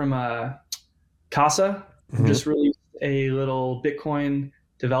Casa, just released a little Bitcoin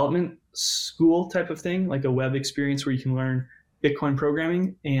development school type of thing, like a web experience where you can learn Bitcoin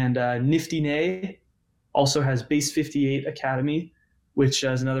programming. And Nifty Nay also has Base 58 Academy, which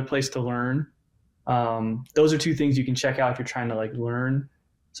is another place to learn. Those are two things you can check out if you're trying to like learn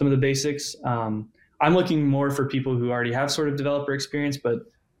some of the basics. I'm looking more for people who already have sort of developer experience, but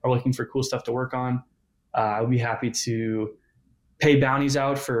are looking for cool stuff to work on. I would be happy to pay bounties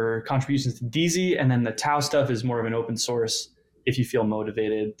out for contributions to DZ. And then the Tau stuff is more of an open source. If you feel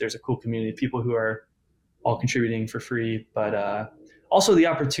motivated, there's a cool community of people who are all contributing for free, but also the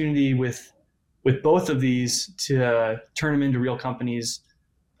opportunity with both of these to turn them into real companies.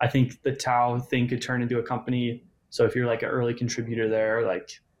 I think the Tau thing could turn into a company. So if you're like an early contributor there,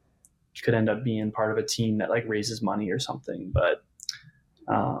 like you could end up being part of a team that like raises money or something. But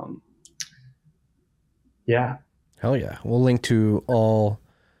yeah. Hell yeah. We'll link to all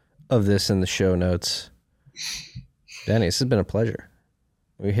of this in the show notes. Danny, this has been a pleasure.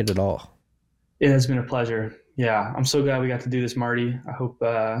 We hit it all. It has been a pleasure. Yeah. I'm so glad we got to do this, Marty. I hope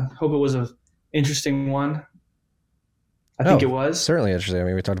it was an interesting one. I think it was. Certainly interesting. I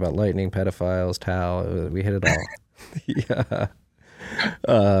mean, we talked about lightning, pedophiles, Tau. We hit it all. Yeah.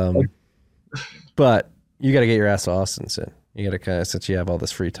 But you got to get your ass to Austin soon. You got to kind of, since you have all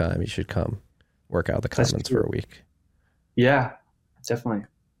this free time, you should come work out the Commons for a week. Yeah, definitely.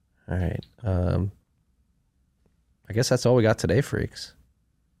 All right. I guess that's all we got today, freaks.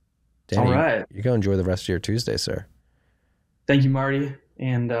 Danny, all right. You go enjoy the rest of your Tuesday, sir. Thank you, Marty.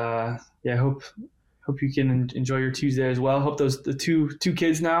 And yeah, I hope you can enjoy your Tuesday as well. Hope the two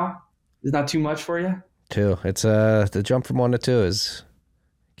kids now is not too much for you. 2. It's the jump from 1 to 2 is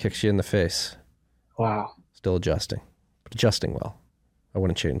kicks you in the face. Wow. Still adjusting, but adjusting well. I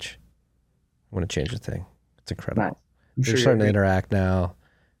wouldn't change a thing. It's incredible. Nice. They're starting to interact now.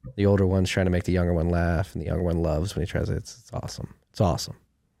 The older one's trying to make the younger one laugh, and the younger one loves when he tries it. It's awesome. It's awesome.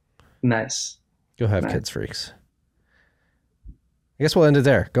 Nice. Go have kids, freaks. I guess we'll end it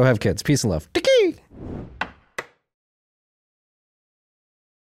there. Go have kids. Peace and love.